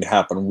was going to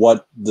happen,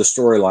 what the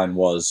storyline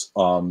was,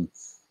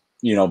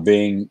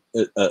 being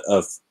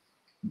a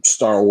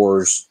Star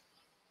Wars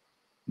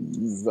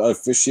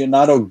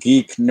aficionado,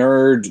 geek,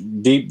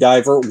 nerd, deep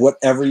diver,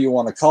 whatever you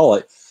want to call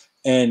it,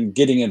 and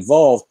getting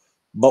involved.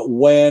 But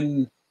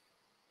when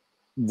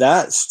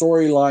that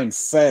storyline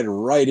fed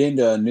right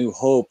into A New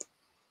Hope,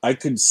 I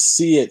could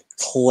see it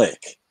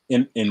click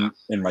in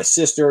my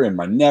sister and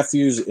my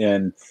nephews,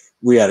 and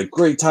we had a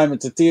great time at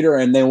the theater,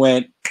 and they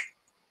went,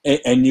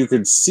 and you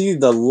could see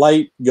the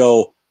light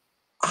go,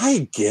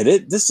 I get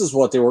it. This is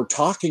what they were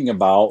talking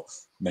about.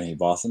 Many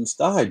Bothans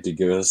died to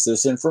give us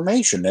this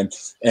information. And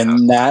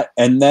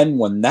then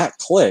when that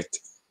clicked,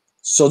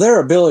 so their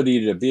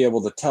ability to be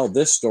able to tell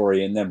this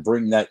story and then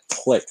bring that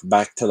click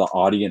back to the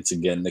audience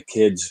again, the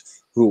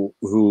kids who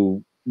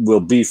will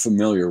be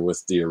familiar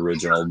with the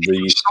original.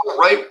 You're so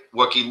right,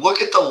 Wookie.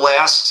 Look at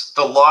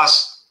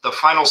the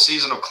final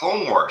season of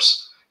Clone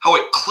Wars, how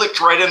it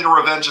clicked right into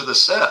Revenge of the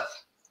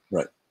Sith.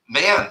 Right.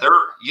 Man,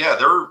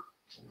 they're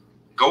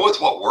go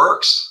with what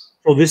works.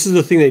 Well, this is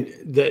the thing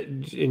that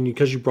and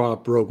because you brought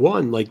up Rogue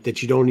One, like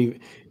that you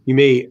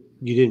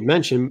didn't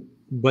mention,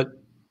 but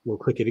we'll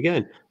click it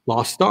again.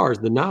 Lost Stars,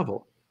 the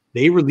novel.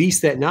 They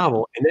released that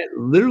novel, and that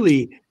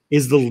literally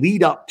is the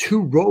lead up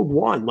to Rogue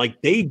One.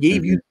 Like they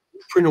gave you the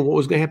blueprint of what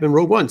was going to happen in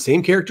Rogue One.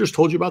 Same characters,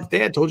 told you about the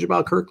dad, told you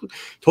about Kirk,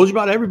 told you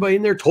about everybody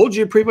in there, told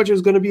you pretty much it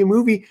was going to be a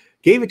movie,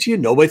 gave it to you.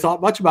 Nobody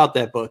thought much about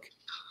that book.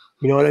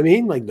 You know what I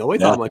mean? Like nobody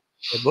thought much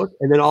about that book.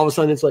 And then all of a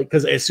sudden it's like,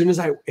 because as soon as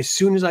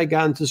I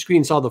got into the screen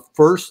and saw the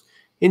first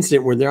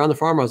incident where they're on the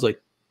farm, I was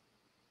like,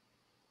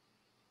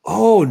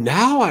 oh,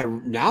 now I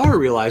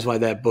realize why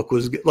that book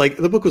was like,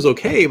 the book was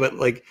okay, but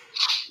like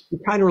you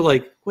kind of were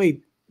like,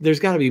 wait, there's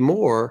got to be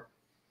more.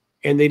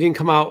 And they didn't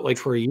come out like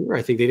for a year.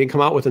 I think they didn't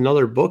come out with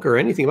another book or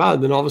anything about it.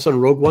 And then all of a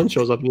sudden Rogue One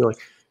shows up and you're like,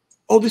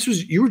 oh,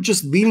 you were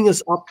just leading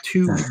us up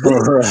to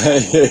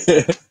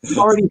right. You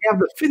already have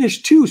the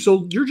finish too.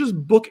 So you're just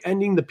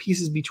bookending the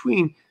pieces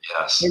between.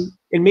 Yes.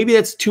 And maybe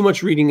that's too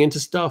much reading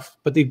into stuff,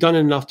 but they've done it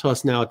enough to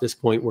us now at this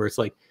point where it's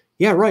like,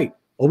 yeah, right.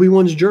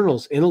 Obi-Wan's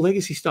journals and the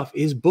legacy stuff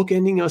is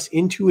bookending us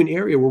into an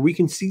area where we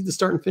can see the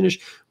start and finish.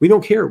 We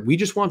don't care. We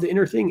just want the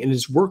inner thing. And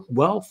it's worked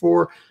well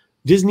for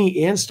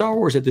Disney and Star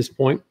Wars at this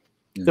point.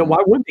 Then why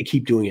wouldn't they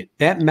keep doing it?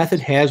 That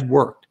method has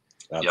worked.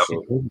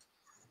 Absolutely.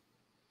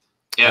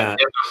 And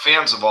they're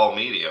fans of all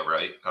media,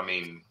 right? I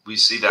mean, we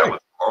see that with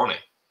Filoni.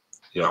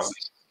 You know?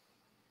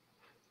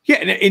 Yeah,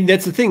 and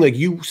that's the thing. Like,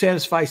 you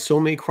satisfy so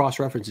many cross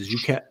references. You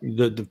can't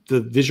the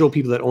visual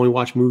people that only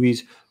watch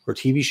movies or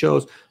TV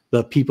shows,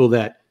 the people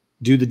that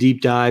do the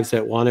deep dives,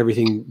 that want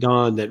everything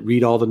done, that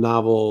read all the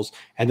novels,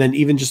 and then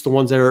even just the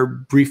ones that are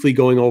briefly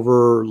going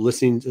over,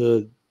 listening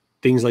to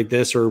things like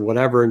this or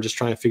whatever, and just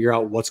trying to figure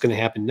out what's going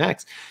to happen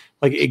next.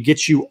 Like, it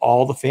gets you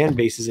all the fan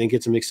bases and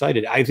gets them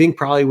excited. I think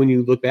probably when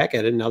you look back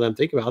at it, now that I'm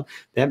thinking about it,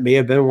 that may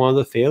have been one of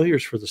the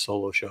failures for the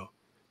Solo show.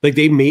 Like,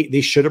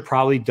 they should have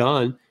probably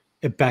done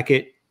a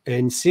Beckett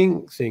and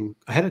Sing thing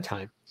ahead of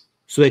time,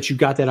 so that you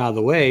got that out of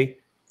the way,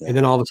 and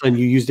then all of a sudden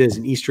you used it as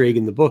an Easter egg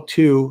in the book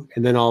too,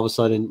 and then all of a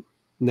sudden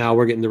now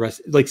we're getting the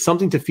rest, like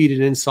something to feed it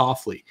in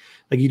softly.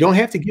 Like, you don't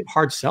have to give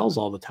hard sells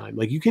all the time.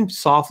 Like, you can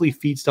softly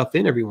feed stuff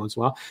in every once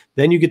in a while.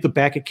 Then you get the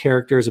Beckett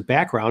character as a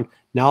background.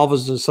 Now all of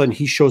a sudden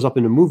he shows up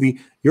in a movie.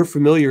 You're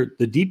familiar.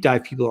 The deep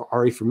dive people are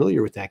already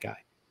familiar with that guy.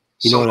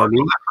 You know what I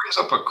mean? That brings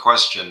up a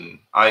question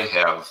I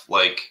have.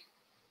 Like,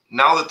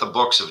 now that the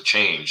books have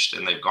changed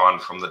and they've gone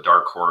from the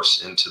Dark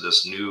Horse into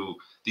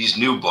these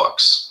new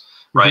books,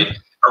 right?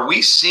 Mm-hmm. Are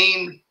we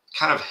seeing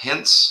kind of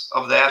hints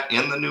of that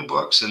in the new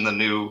books, in the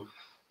new,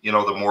 you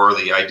know, the more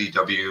the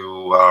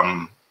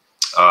IDW,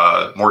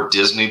 more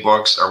Disney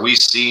books? Are we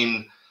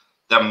seeing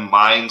them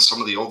mine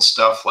some of the old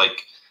stuff?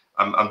 Like,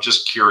 I'm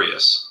just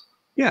curious.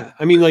 Yeah,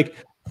 I mean, like,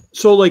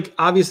 so, like,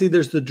 obviously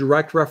there's the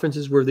direct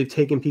references where they've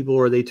taken people,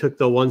 or they took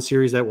the one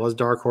series that was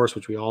Dark Horse,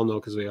 which we all know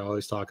because we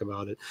always talk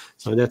about it,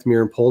 so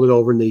Deathmere, and pulled it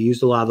over, and they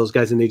used a lot of those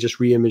guys, and they just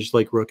re-imaged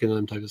like Rook and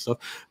them type of stuff.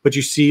 But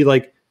you see,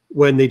 like,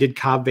 when they did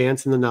Cobb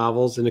Vanth in the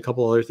novels and a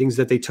couple other things,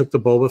 that they took the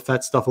Boba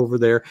Fett stuff over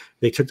there.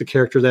 They took the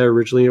character that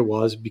originally it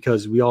was,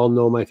 because we all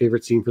know my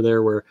favorite scene for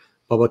there where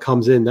Boba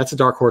comes in. That's a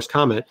Dark Horse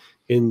comment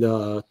in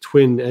the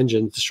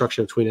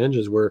destruction of twin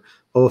engines, where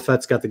Boba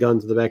Fett's got the gun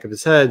to the back of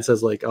his head and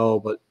says, like, oh,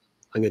 but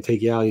I'm going to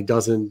take you out. And he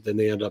doesn't. Then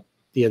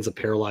he ends up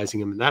paralyzing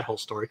him in that whole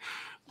story.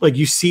 Like,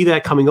 you see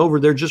that coming over.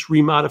 They're just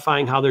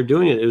remodifying how they're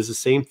doing it. It was the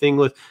same thing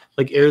with,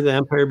 like, Heir to the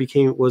Empire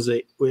was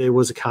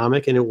a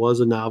comic and it was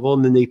a novel,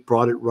 and then they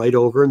brought it right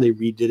over and they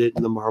redid it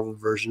in the Marvel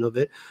version of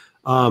it.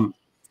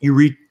 You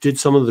redid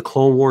some of the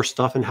Clone Wars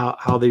stuff and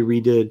how they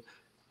redid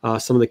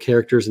some of the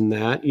characters in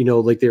that, you know,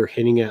 like they were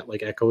hinting at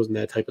like echoes and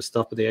that type of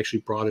stuff, but they actually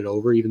brought it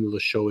over, even though the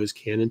show is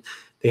canon.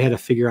 They had to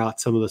figure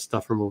out some of the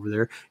stuff from over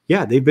there.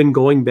 Yeah, they've been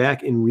going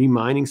back and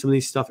remining some of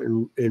these stuff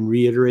and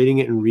reiterating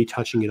it and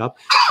retouching it up.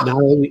 Not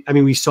only, I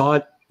mean, we saw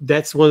it.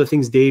 That's one of the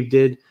things Dave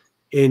did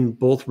in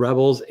both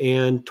Rebels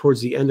and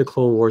towards the end of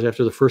Clone Wars.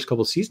 After the first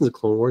couple of seasons of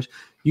Clone Wars,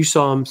 you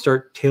saw him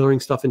start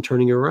tailoring stuff and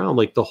turning it around.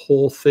 Like the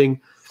whole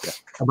thing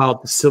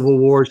about the Civil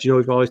Wars. You know,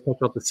 we've always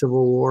talked about the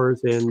Civil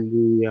Wars and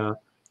the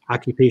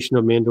occupation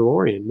of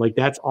Mandalorian. Like,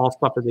 that's all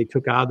stuff that they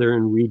took out of there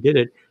and redid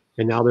it.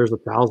 And now there's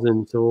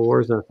 1,000 Civil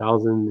Wars and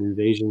 1,000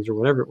 invasions or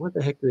whatever. What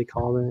the heck do they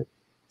call that?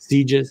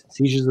 Sieges of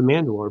the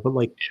Mandalore. But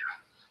like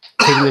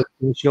taking that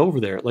information over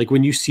there. Like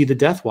when you see the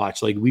Death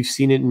Watch, like we've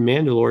seen it in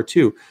Mandalore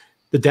too.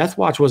 The Death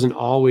Watch wasn't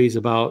always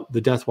about the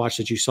Death Watch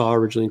that you saw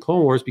originally in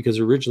Clone Wars, because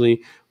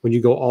originally when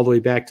you go all the way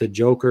back to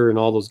Joker and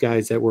all those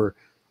guys that were,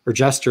 or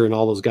Jester and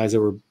all those guys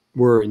that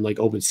were in like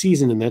open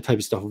season and that type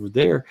of stuff over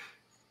there,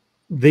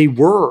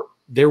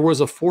 there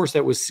was a force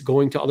that was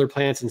going to other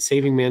planets and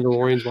saving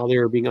Mandalorians while they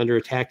were being under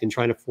attack and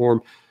trying to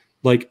form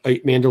like a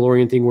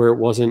Mandalorian thing where it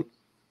wasn't.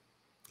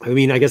 I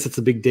mean, I guess it's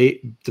a big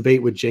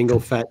debate with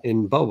Jango Fett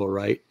and Boba,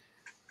 right?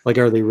 Like,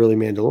 are they really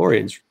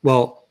Mandalorians?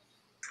 Well,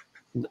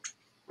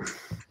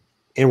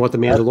 and what the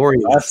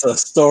Mandalorian that's a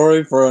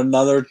story for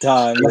another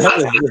time.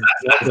 That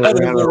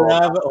is a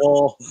rabbit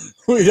hole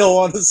we don't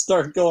want to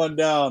start going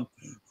down.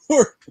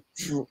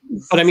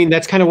 But I mean,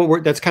 that's kind of what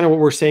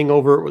we're saying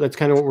over. That's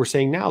kind of what we're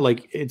saying now.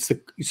 Like,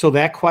 so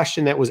that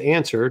question that was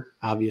answered,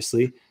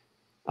 obviously,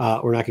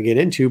 we're not gonna get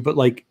into, but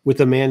like with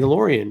the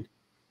Mandalorian,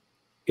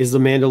 is the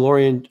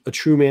Mandalorian a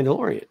true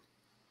Mandalorian?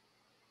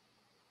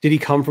 Did he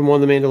come from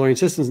one of the Mandalorian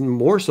systems? And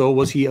more so,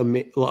 was he of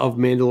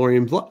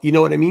Mandalorian blood? You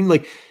know what I mean?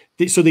 Like,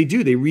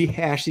 they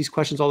rehash these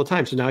questions all the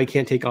time. So now he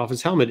can't take off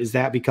his helmet. Is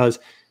that because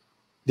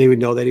they would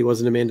know that he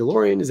wasn't a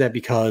Mandalorian? Is that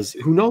because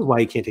who knows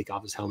why he can't take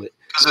off his helmet?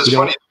 Because it's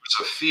funny,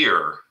 there was a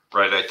fear,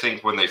 right? I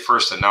think when they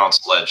first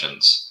announced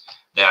Legends,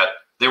 that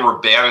they were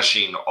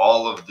banishing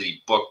all of the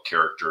book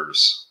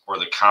characters or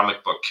the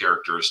comic book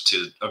characters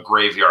to a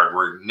graveyard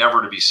where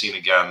never to be seen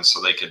again, so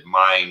they could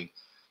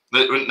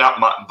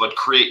but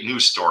create new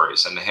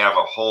stories and have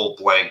a whole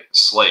blank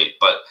slate.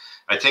 But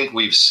I think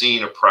we've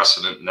seen a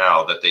precedent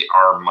now that they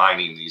are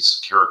mining these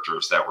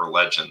characters that were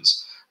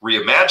Legends,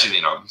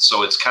 reimagining them,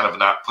 so it's kind of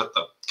not put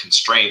the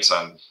constraints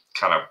on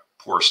kind of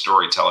poor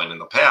storytelling in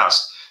the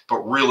past, but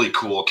really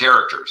cool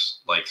characters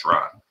like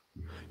Thrawn.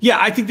 Yeah,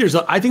 I think there's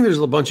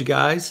a bunch of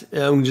guys.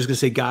 I'm just gonna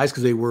say guys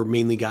because they were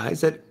mainly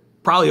guys that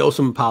probably owe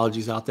some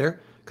apologies out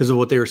there because of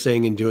what they were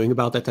saying and doing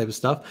about that type of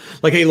stuff.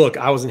 Like, hey, look,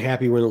 I wasn't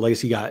happy when the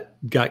Legacy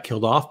got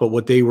killed off, but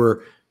what they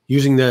were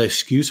using the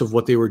excuse of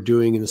what they were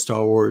doing in the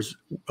Star Wars,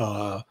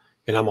 and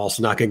I'm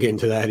also not gonna get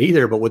into that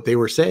either. But what they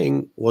were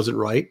saying wasn't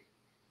right.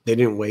 They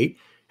didn't wait,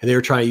 and they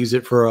were trying to use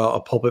it for a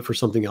pulpit for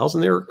something else,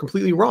 and they were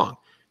completely wrong.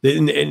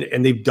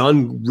 And they've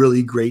done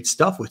really great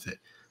stuff with it.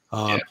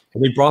 And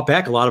they brought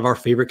back a lot of our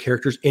favorite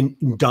characters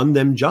and done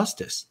them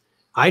justice.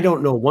 I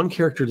don't know one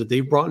character that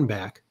they've brought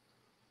back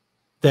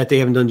that they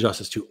haven't done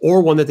justice to,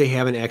 or one that they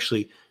haven't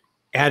actually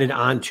added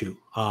on to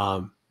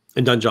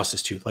and done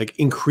justice to, like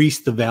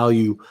increase the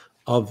value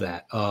of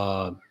that.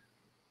 I'm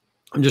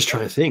just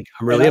trying to think.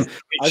 I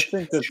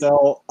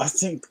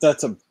think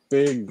that's a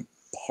big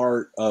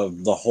part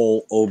of the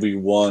whole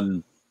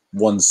Obi-Wan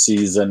one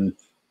season.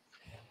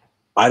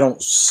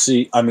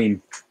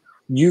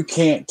 You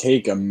can't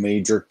take a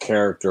major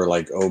character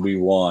like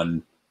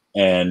Obi-Wan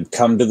and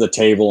come to the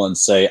table and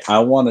say, I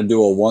want to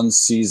do a one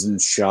season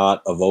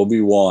shot of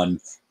Obi-Wan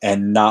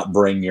and not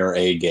bring your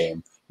A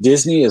game.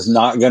 Disney is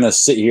not going to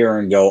sit here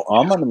and go,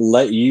 I'm going to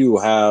let you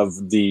have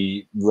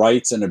the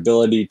rights and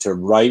ability to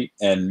write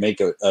and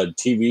make a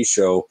TV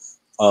show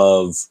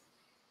of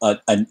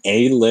an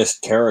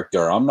A-list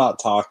character. I'm not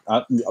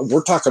talking,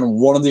 we're talking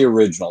one of the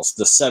originals,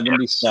 the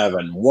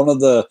 77,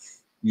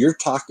 you're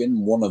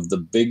talking one of the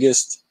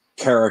biggest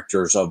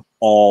characters of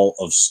all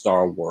of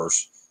Star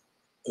Wars.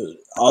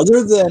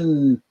 Other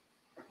than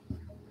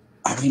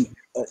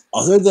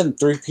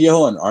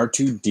 3PO and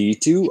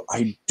R2-D2,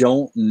 I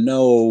don't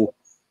know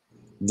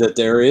that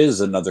there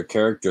is another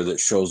character that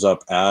shows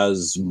up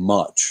as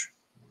much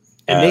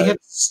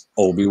as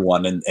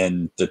Obi-Wan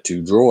and the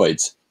two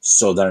droids.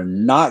 So they're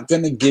not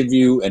going to give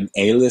you an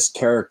A-list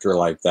character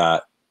like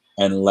that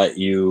and let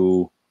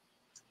you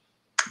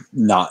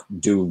not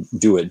do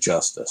it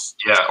justice.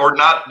 Yeah, or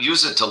not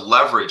use it to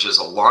leverage as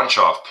a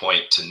launch-off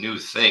point to new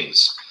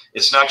things.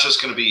 It's not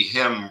just going to be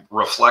him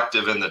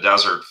reflective in the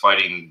desert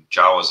fighting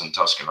Jawas and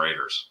Tusken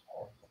Raiders.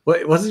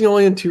 Wait, wasn't he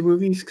only in 2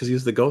 movies? Because he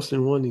was the ghost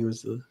in one. He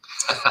was the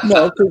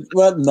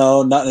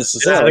no, not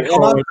necessarily.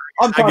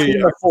 I'm talking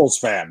the Foles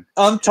fan.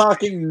 I'm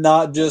talking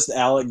not just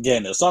Alec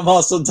Guinness. I'm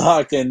also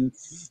talking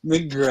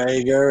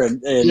McGregor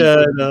and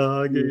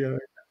I get you.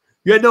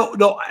 Yeah,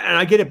 no, and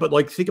I get it, but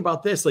like think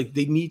about this: like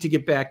they need to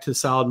get back to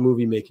solid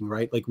movie making,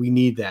 right? Like we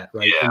need that,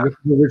 right? Yeah. And this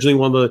was originally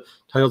one of the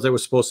titles that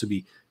was supposed to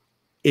be.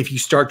 If you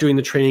start doing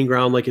the training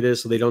ground like it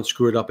is, so they don't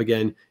screw it up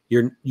again,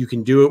 you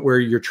can do it where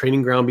your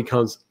training ground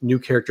becomes new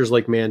characters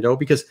like Mando,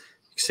 because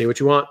you say what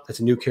you want, that's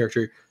a new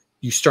character.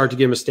 You start to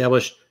get them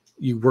established.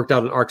 You worked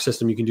out an arc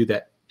system. You can do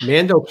that.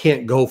 Mando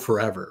can't go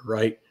forever,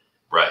 right?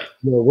 Right.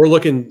 We're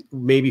looking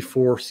maybe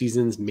 4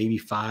 seasons, maybe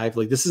 5.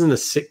 Like this isn't a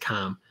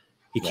sitcom.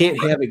 You can't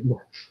have it.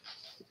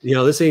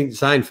 This ain't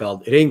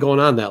Seinfeld. It ain't going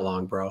on that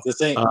long, bro.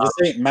 This ain't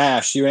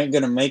MASH. You ain't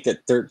gonna make it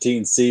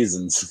 13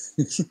 seasons.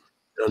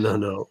 No.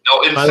 No,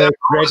 in fact,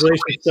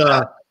 congratulations.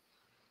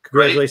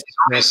 Right?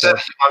 He said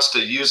he wants to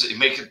use it,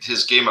 make it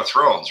his Game of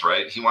Thrones,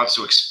 right? He wants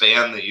to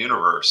expand the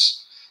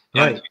universe.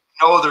 And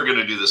they're going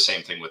to do the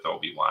same thing with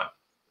Obi-Wan.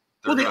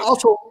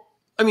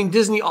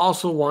 Disney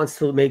also wants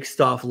to make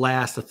stuff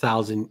last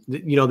 1,000.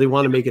 They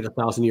want to make it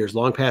 1,000 years,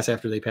 long past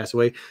after they pass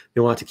away.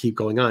 They want to keep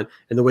going on.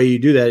 And the way you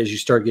do that is you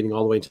start getting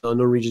all the way into the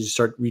unknown regions, you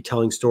start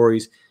retelling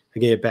stories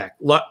and get it back.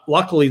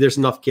 Luckily, there's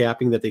enough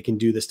gapping that they can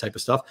do this type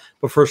of stuff.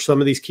 But for some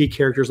of these key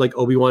characters like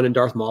Obi-Wan and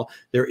Darth Maul,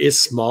 there is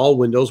small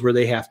windows where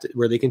they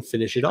can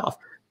finish it off.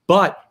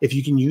 But if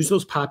you can use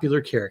those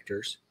popular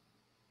characters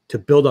to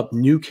build up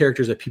new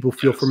characters that people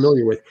feel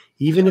familiar with,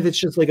 even if it's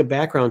just like a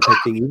background type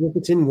thing, even if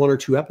it's in 1 or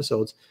 2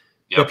 episodes,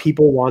 that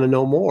people want to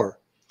know more.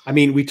 I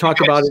mean, we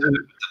talked about it.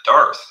 The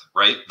Darth,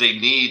 right? They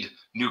need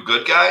new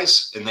good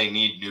guys and they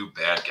need new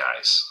bad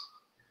guys.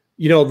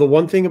 The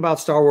one thing about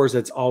Star Wars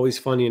that's always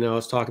funny, and I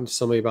was talking to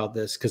somebody about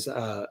this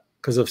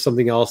because of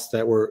something else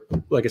that we're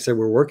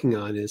working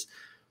on is,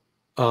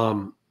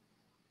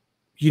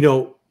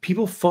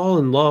 people fall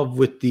in love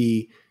with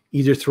the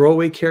either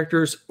throwaway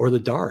characters or the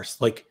Darths.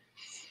 Like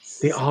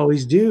they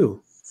always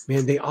do,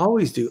 man. They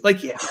always do.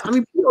 Like,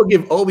 people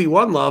give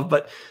Obi-Wan love,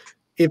 but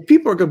if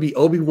people are going to be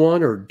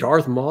Obi-Wan or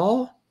Darth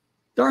Maul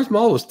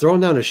was thrown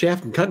down a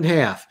shaft and cut in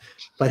half.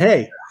 But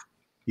hey,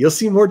 you'll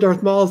see more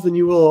Darth Mauls than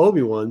you will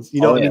Obi-Wans.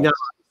 Now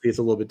it's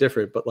a little bit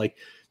different, but like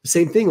the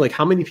same thing. Like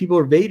how many people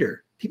are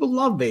Vader? People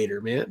love Vader,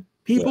 man.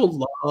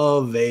 People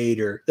love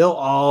Vader. They'll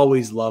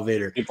always love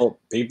Vader. People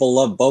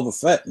love Boba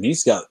Fett, and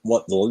he's got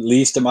the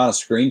least amount of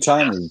screen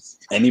time as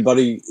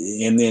anybody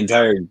in the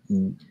entire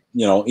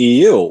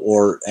EU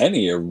or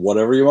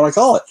whatever you want to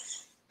call it.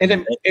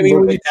 And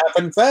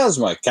Captain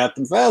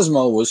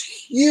Phasma was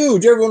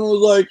huge. Everyone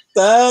was like,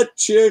 that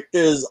chick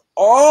is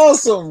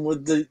awesome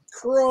with the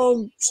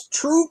chrome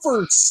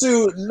trooper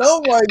suit. And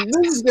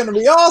this is going to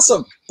be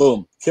awesome.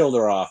 Boom, killed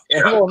her off.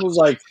 Everyone was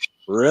like,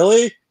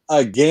 really?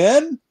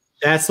 Again?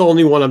 That's the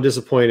only one I'm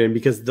disappointed in,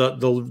 because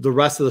the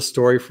rest of the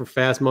story for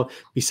Phasma,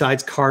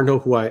 besides Cardinal,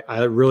 who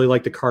I really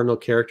like the Cardinal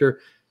character,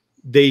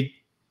 that's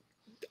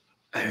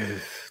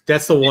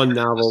the one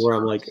novel where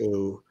I'm like,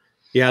 ooh.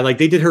 Yeah, like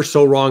they did her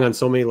so wrong on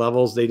so many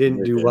levels. They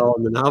didn't do well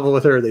in the novel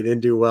with her. They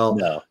didn't do well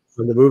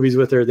in the movies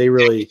with her. They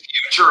really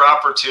future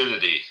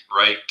opportunity,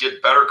 right?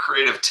 Get better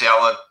creative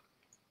talent.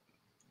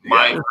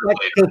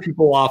 kill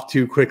people off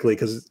too quickly,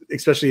 because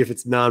especially if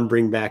it's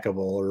non-bring backable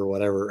or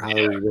whatever,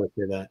 however you want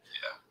to say that.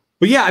 Yeah.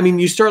 But yeah, I mean,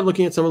 you start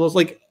looking at some of those,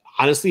 like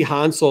honestly,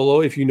 Han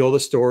Solo. If you know the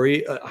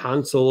story,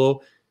 Han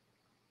Solo,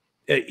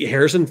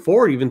 Harrison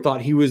Ford even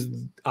thought he was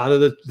out of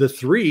the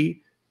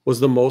three was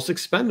the most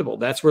expendable.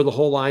 That's where the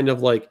whole line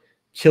of like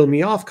kill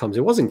me off comes.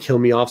 It wasn't kill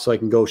me off so I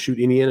can go shoot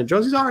Indiana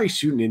Jones. He's already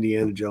shooting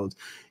Indiana Jones.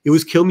 It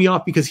was kill me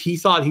off because he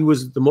thought he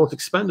was the most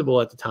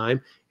expendable at the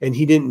time, and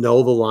he didn't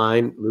know the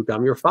line, Luke,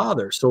 I'm your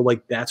father. So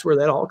like that's where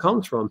that all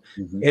comes from.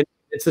 And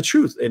it's the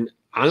truth. And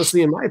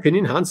honestly, in my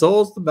opinion, Han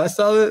Solo is the best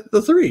out of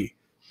the three.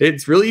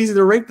 It's really easy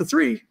to rank the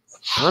three: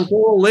 Han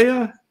Solo,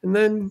 Leia, and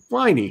then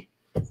Whiny.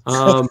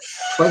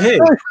 But hey,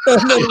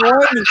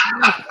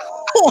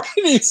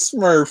 Whiny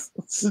Smurf.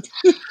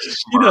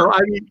 You know,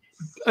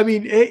 I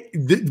mean,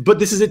 but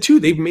this is it too.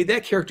 They've made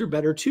that character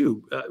better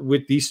too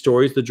with these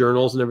stories, the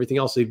journals, and everything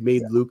else. They've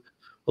made Luke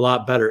a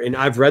lot better. And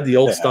I've read the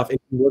old stuff; it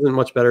wasn't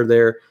much better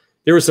there.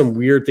 There were some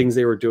weird things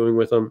they were doing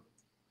with him,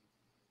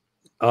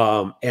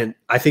 and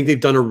I think they've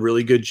done a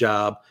really good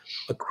job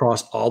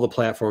across all the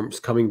platforms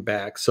coming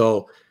back.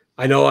 So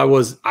I know I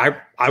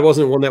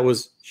wasn't one that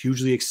was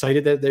hugely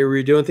excited that they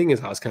were doing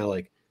things. I was kind of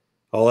like,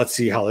 oh, let's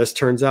see how this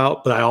turns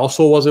out. But I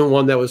also wasn't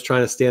one that was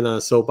trying to stand on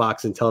a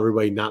soapbox and tell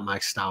everybody not my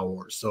Star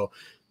Wars. So,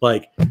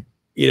 like,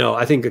 you know,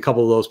 I think a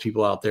couple of those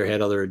people out there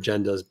had other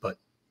agendas. But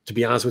to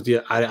be honest with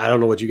you, I don't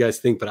know what you guys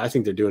think, but I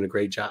think they're doing a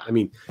great job. I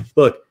mean,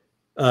 look,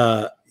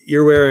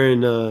 you're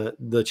wearing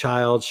the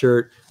child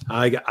shirt.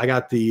 I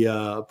got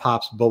the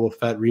Pops Boba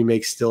Fett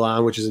remake still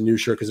on, which is a new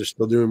shirt because they're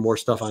still doing more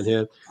stuff on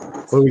him.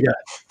 What do we got?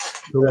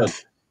 Go ahead.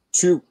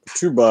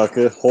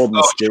 Chewbacca holding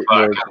the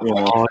skateboard. You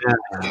know. Oh,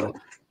 yeah.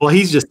 Well,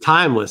 he's just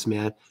timeless,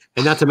 man.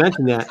 And not to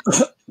mention that,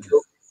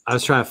 I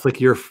was trying to flick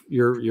your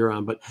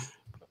on, but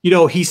you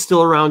know, he's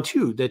still around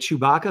too. That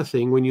Chewbacca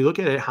thing, when you look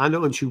at it,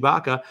 Hondo and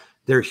Chewbacca,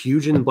 they're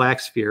huge in the Black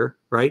Sphere,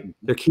 right?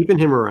 They're keeping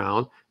him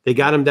around. They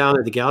got him down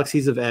at the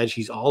Galaxies of Edge.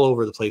 He's all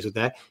over the place with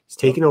that. He's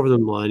taking over the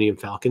Millennium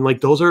Falcon.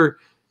 Like, those are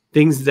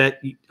things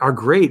that are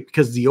great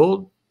because the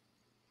old,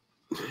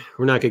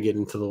 we're not going to get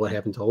into what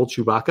happened to old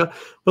Chewbacca,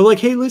 but like,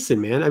 hey, listen,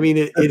 man. I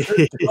mean,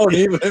 don't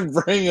even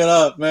bring it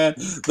up, man.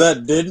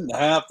 That didn't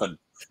happen.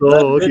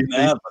 Oh, that didn't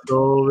happen.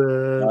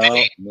 Yoda.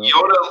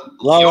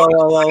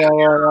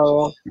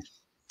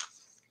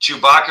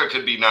 Chewbacca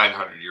could be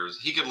 900 years.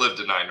 He could live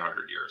to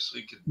 900 years.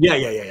 He could.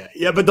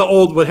 Yeah. But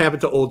what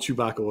happened to old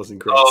Chewbacca wasn't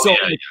great. Oh, so,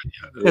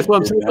 that's what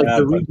I'm saying.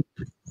 Like,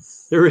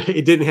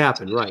 it didn't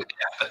happen, right?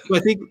 So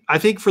I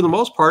think for the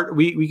most part,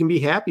 we can be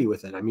happy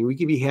with it. I mean, we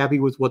can be happy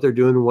with what they're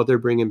doing and what they're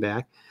bringing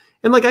back.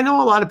 And like, I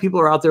know a lot of people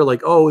are out there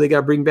like, oh, they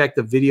got to bring back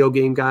the video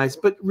game guys,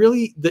 but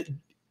really,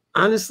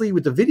 honestly,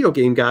 with the video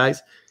game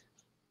guys,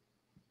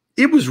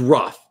 it was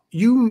rough.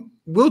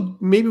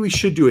 Maybe we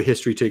should do a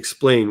history to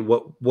explain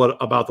what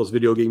about those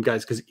video game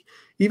guys, because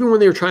even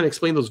when they were trying to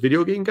explain those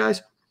video game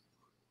guys,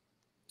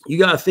 you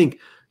got to think.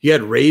 You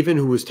had Raven,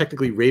 who was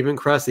technically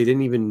Ravencrest. They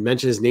didn't even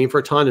mention his name for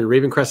a ton. And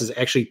Ravencrest is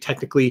actually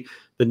technically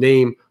the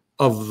name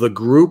of the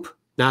group,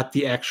 not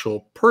the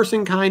actual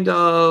person, kind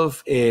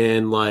of.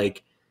 And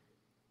like,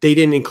 they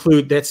didn't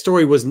include that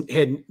story.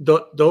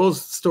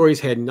 Those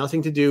stories had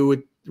nothing to do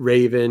with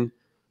Raven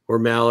or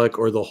Malik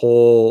or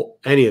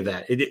any of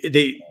that.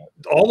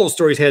 All those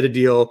stories had to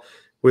deal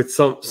with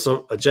a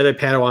Jedi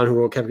Padawan who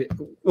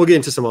we'll get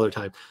into some other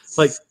time.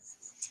 Like,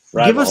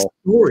 give us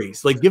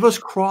stories, like give us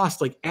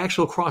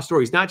actual cross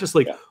stories, not just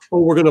like, oh,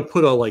 we're going to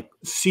put a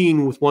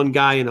scene with one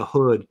guy in a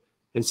hood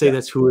and say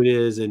that's who it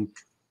is. And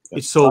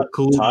it's so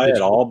cool. Tie it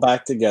all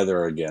back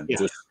together again. Yeah.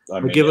 Just,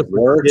 give us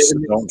words,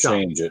 don't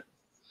change it.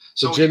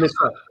 So here's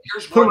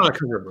one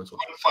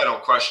final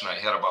question I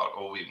had about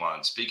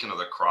Obi-Wan. Speaking of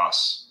the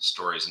cross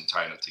stories and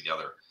tying it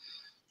together,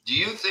 do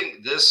you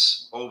think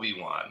this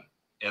Obi-Wan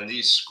and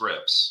these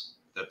scripts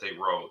that they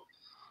wrote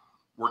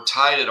were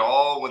tied at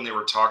all when they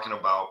were talking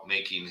about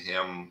making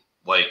him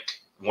like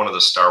one of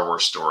the Star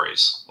Wars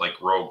stories, like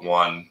Rogue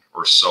One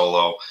or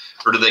Solo?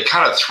 Or did they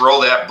kind of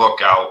throw that book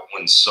out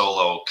when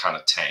Solo kind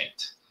of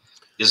tanked?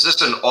 Is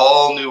this an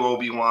all new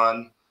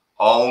Obi-Wan,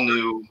 all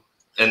new?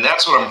 And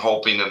that's what I'm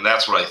hoping, and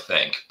that's what I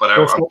think. But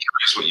I'm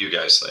curious what you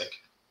guys think.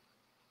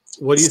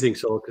 What do you think,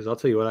 Solo? Because I'll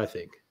tell you what I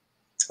think.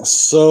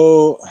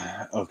 So,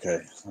 okay,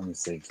 let me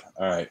think.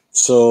 All right.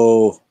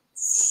 So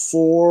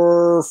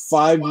 4 or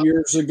 5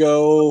 years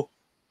ago,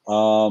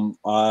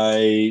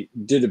 I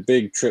did a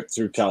big trip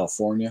through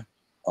California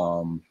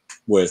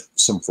with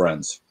some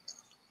friends,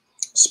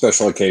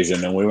 special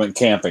occasion, and we went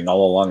camping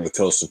all along the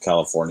coast of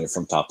California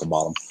from top to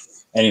bottom.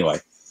 Anyway,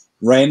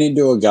 ran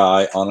into a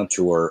guy on a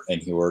tour,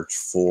 and he worked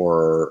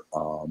for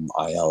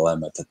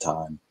ILM at the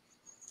time.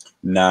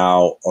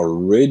 Now,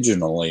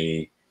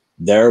 originally,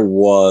 there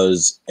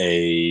was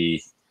in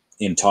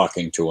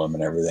talking to him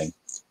and everything,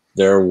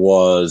 there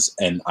was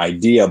an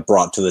idea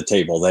brought to the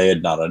table. They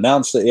had not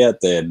announced it yet.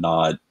 They had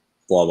not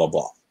blah, blah,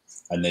 blah.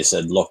 And they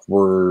said, look,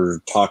 we're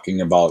talking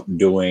about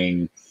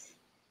doing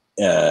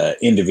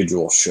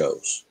individual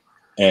shows.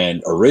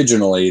 And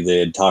originally they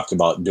had talked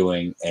about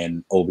doing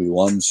an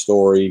Obi-Wan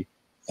story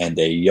and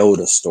a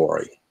Yoda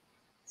story.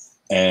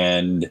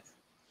 And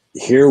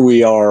here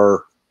we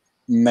are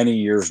many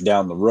years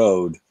down the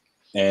road,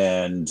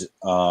 and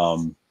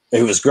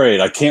it was great.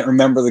 I can't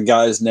remember the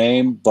guy's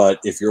name, but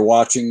if you're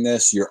watching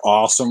this, you're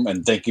awesome,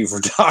 and thank you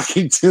for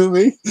talking to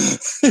me.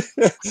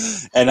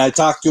 And I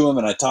talked to him,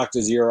 and I talked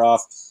his ear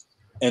off.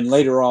 And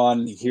later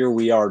on, here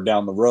we are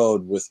down the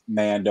road with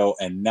Mando,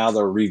 and now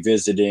they're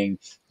revisiting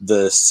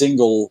the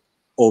single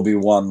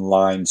Obi-Wan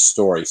line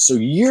story. So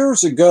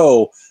years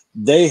ago,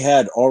 they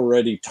had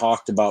already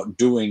talked about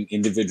doing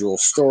individual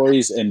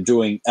stories and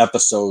doing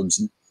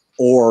episodes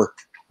or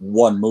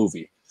one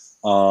movie.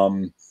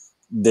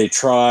 They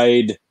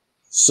tried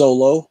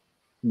Solo,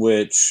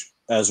 which,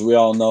 as we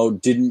all know,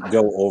 didn't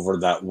go over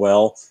that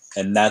well.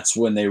 And that's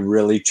when they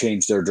really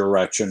changed their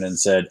direction and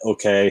said,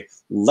 okay,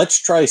 let's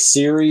try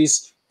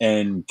series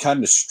and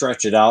kind of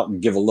stretch it out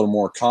and give a little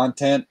more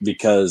content,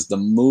 because the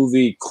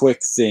movie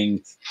quick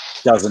thing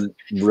doesn't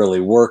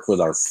really work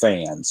with our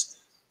fans.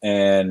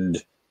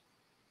 And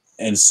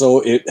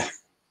so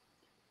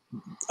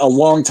a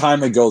long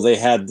time ago, they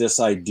had this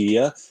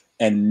idea,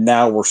 and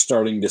now we're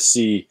starting to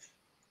see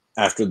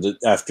after,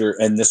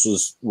 and this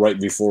was right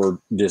before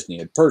Disney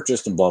had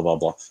purchased and blah, blah,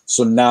 blah.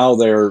 So now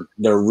they're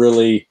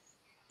really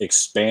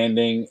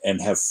expanding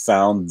and have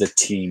found the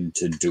team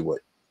to do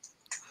it.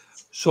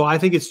 So I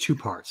think it's two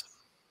parts.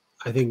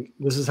 I think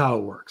this is how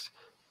it works.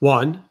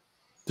 One,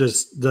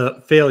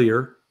 the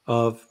failure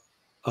of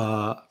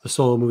the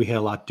Solo movie had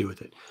a lot to do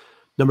with it.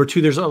 Number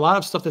two, there's a lot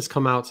of stuff that's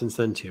come out since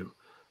then too.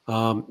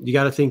 You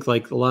got to think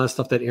like a lot of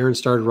stuff that Aaron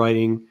started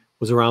writing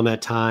was around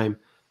that time.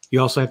 You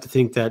also have to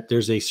think that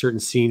there's a certain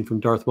scene from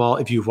Darth Maul.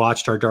 If you've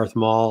watched our Darth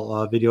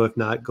Maul video, if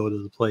not, go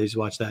to the plays,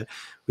 watch that.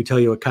 We tell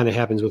you what kind of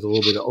happens with a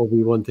little bit of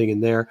Obi-Wan thing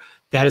in there.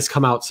 That has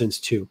come out since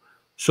too.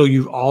 So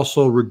you've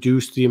also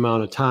reduced the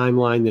amount of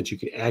timeline that you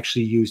can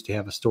actually use to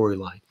have a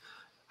storyline.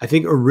 I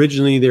think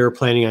originally they were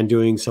planning on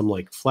doing some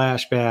like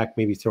flashback,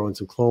 maybe throwing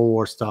some Clone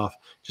War stuff,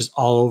 just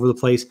all over the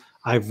place.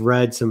 I've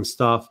read some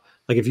stuff.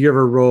 Like if you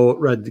ever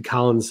read the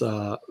Collins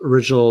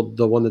original,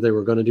 the one that they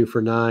were going to do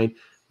for 9,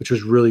 which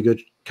was really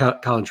good.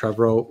 Colin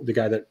Trevorrow, the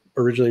guy that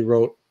originally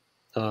wrote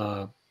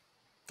the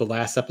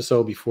last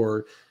episode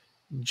before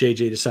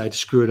JJ decided to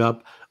screw it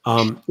up.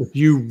 If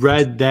you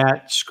read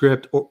that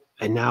script,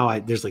 and now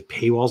there's like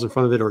paywalls in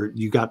front of it, or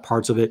you got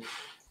parts of it,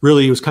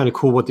 really it was kind of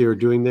cool what they were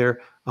doing there.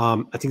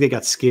 I think they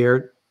got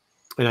scared.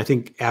 And I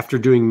think after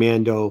doing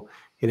Mando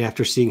and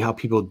after seeing how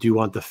people do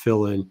want the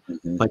fill in,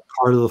 like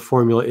part of the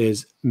formula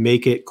is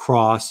make it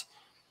cross.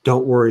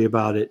 Don't worry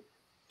about it.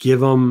 Give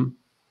them,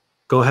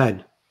 go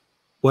ahead.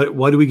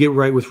 What do we get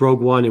right with Rogue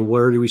One, and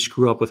where do we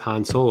screw up with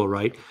Han Solo,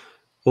 right?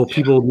 Well,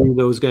 people knew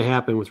that was going to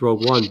happen with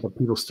Rogue One, but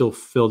people still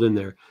filled in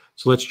there.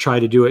 So let's try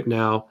to do it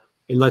now,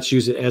 and let's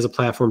use it as a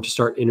platform to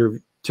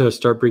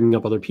start bringing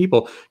up other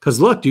people. Because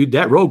look, dude,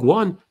 that Rogue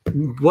One,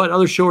 what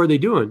other show are they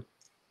doing?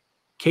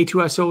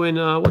 K2SO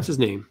and what's his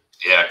name?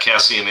 Yeah,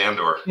 Cassian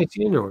Andor.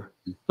 Cassian Andor.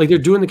 Like they're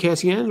doing the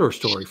Cassian Andor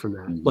story from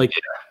that. Like,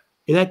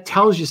 and that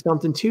tells you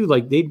something too.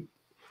 Like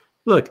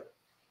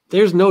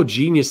there's no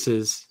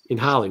geniuses in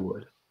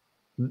Hollywood.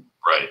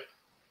 Right.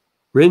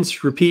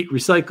 Rinse, repeat,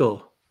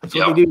 recycle. That's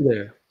what they do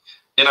there.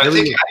 And I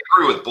think I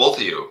agree with both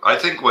of you. I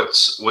think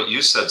what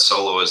you said,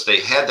 Solo, is they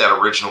had that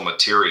original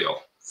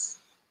material.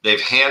 They've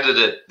handed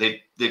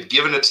it, they've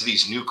given it to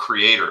these new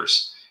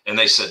creators, and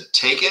they said,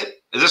 take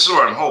it. And this is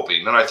what I'm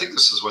hoping, and I think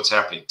this is what's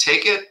happening.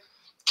 Take it,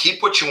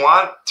 keep what you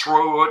want,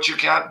 throw what you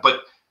got,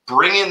 but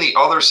bring in the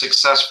other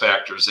success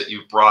factors that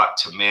you brought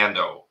to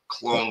Mando,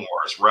 Clone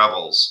Wars,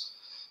 Rebels,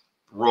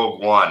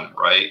 Rogue One,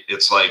 right?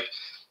 It's like,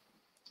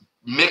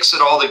 mix it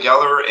all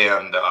together,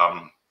 and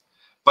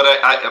but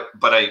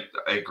I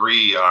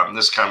agree.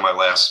 This is kind of my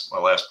last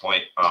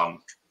point.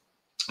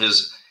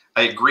 Is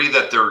I agree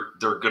that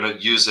they're going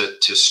to use it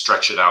to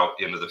stretch it out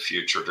into the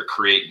future, to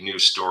create new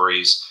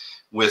stories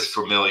with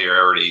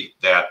familiarity.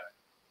 That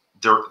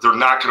they're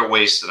not going to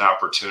waste an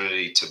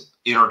opportunity to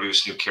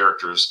introduce new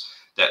characters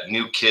that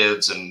new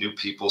kids and new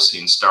people see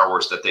in Star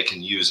Wars that they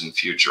can use in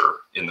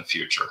the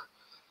future.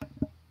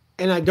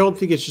 And I don't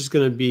think it's just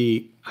going to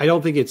be. I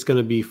don't think it's going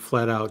to be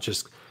flat out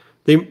just.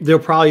 They'll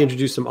probably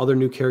introduce some other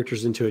new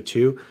characters into it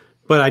too,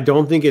 but I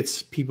don't think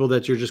it's people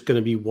that you're just going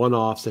to be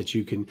one-offs that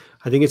you can.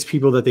 I think it's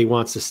people that they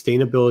want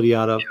sustainability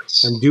out of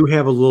and do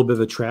have a little bit of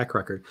a track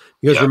record.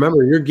 Because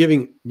remember,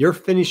 you're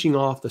finishing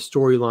off the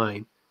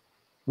storyline.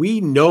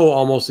 We know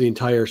almost the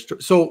entire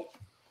story. So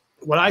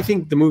what I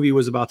think the movie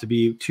was about to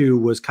be too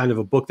was kind of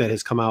a book that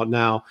has come out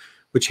now,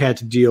 which had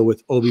to deal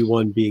with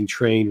Obi-Wan being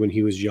trained when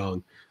he was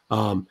young.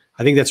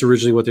 I think that's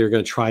originally what they were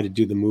going to try to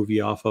do the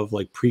movie off of,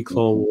 like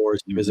pre-Clone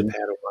Wars, him as a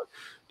Padawan,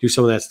 do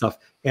some of that stuff,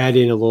 add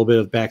in a little bit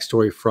of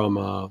backstory from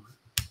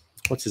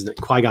what's his name,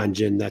 Qui-Gon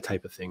Jinn, that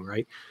type of thing,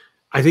 right?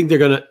 I think they're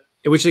going to,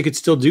 I wish they could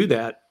still do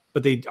that,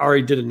 but they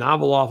already did a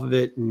novel off of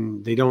it,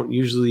 and they don't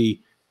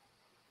usually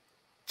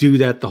do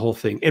that the whole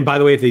thing. And by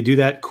the way, if they do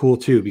that, cool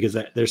too, because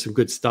there's some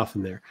good stuff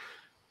in there.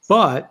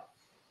 But,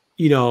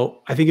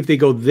 I think if they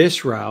go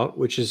this route,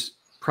 which is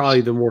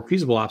probably the more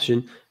feasible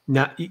option,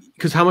 Not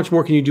because how much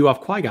more can you do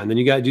off Qui-Gon? Then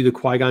you got to do the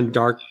Qui-Gon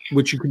Dark,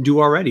 which you can do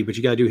already, but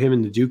you got to do him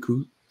in the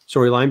Dooku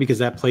storyline because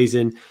that plays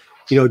in.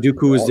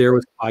 Dooku is there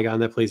with Qui-Gon.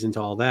 That plays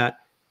into all that.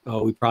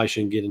 Oh, we probably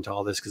shouldn't get into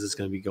all this because it's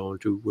going to be going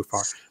too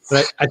far.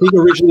 But I think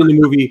originally in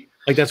the movie,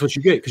 like that's what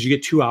you get because you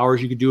get 2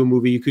 hours. You could do a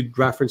movie. You could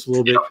reference a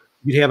little bit.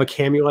 You'd have a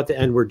cameo at the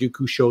end where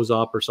Dooku shows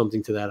up or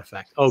something to that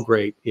effect. Oh,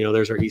 great.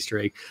 There's our Easter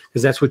egg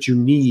because that's what you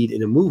need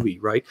in a movie,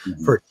 right?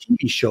 Mm-hmm. For a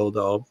TV show,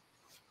 though,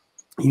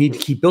 you need to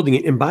keep building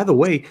it. And by the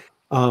way,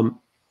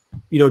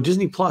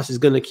 Disney Plus is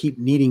going to keep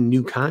needing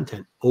new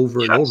content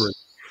over and over.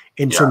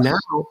 And so now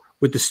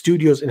with the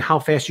studios and how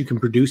fast you can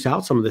produce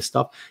out some of this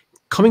stuff,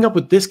 coming up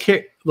with this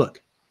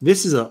look,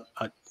 this is a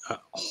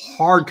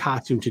hard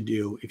costume to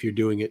do if you're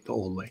doing it the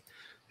old way.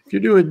 If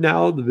you're doing it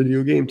now the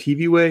video game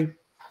TV way,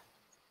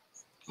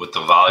 with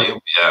the volume,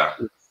 yeah.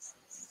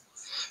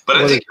 But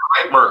I think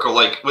you're right, Marco.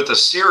 Like with a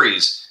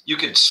series, you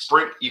could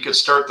start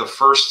the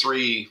first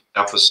 3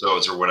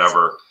 episodes or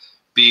whatever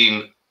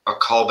being a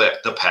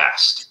callback to the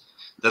past.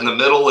 Then the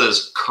middle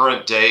is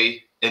current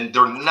day, and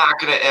they're not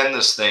going to end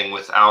this thing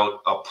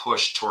without a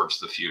push towards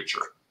the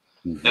future.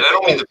 Mm-hmm. And I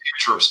don't mean the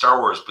future of Star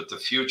Wars, but the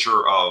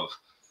future of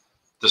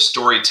the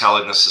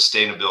storytelling, the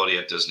sustainability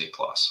at Disney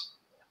Plus.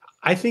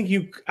 I think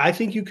you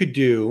could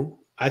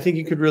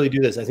really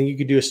do this. I think you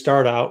could do a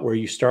start out where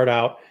you start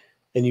out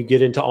and you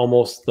get into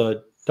almost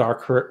the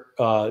dark,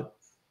 the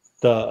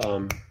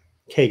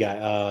K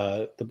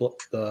guy,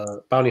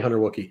 the bounty hunter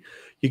Wookiee.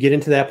 You get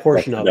into that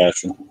portion of it.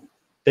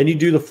 Then you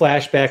do the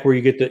flashback where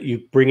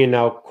you bring in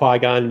now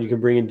Qui-Gon and you can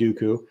bring in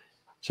Dooku.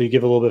 So you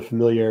give a little bit of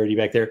familiarity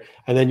back there.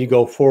 And then you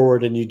go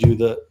forward and you do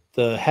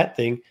the Het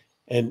thing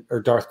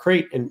or Darth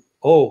Krayt and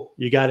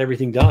you got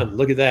everything done.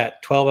 Look at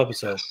that. 12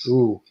 episodes.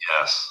 Ooh.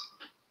 Yes.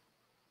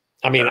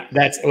 I mean,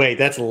 that's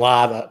a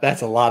lot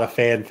of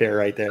fanfare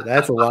right there.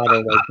 That's a lot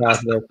of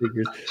crossover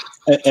figures.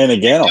 And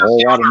again, a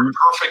whole lot of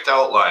perfect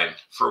outline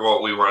for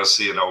what we want to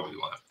see in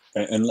Obi-Wan.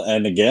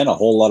 And again, a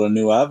whole lot of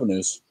new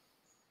avenues.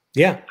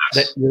 Yeah,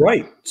 you're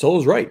right.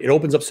 Solo's right. It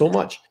opens up so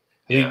much.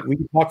 I mean, we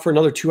can talk for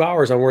another 2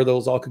 hours on where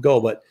those all could go,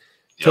 but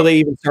until they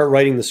even start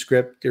writing the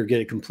script or get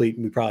it complete,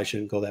 we probably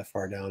shouldn't go that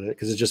far down it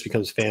because it just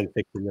becomes fan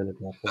fiction then at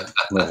that point.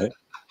 Right.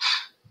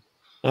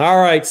 All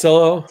right,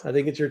 Solo. I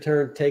think it's your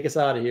turn. Take us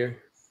out of here.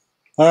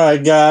 All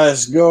right,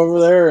 guys, go over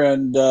there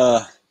and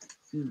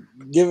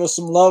give us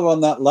some love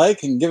on that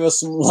like and give us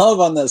some love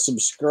on that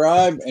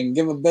subscribe and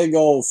give a big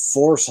old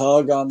force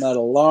hug on that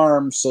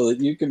alarm so that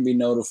you can be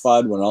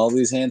notified when all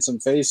these handsome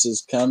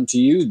faces come to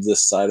you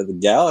this side of the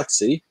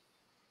galaxy.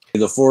 May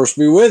the force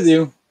be with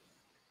you.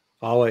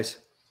 Always.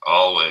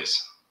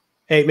 Always.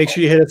 Hey, make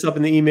sure you hit us up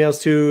in the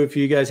emails too if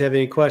you guys have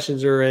any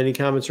questions or any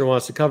comments or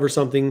wants to cover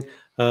something.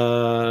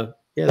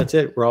 That's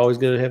it. We're always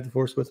going to have the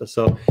force with us.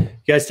 So you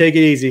guys take it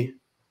easy.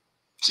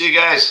 See you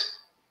guys.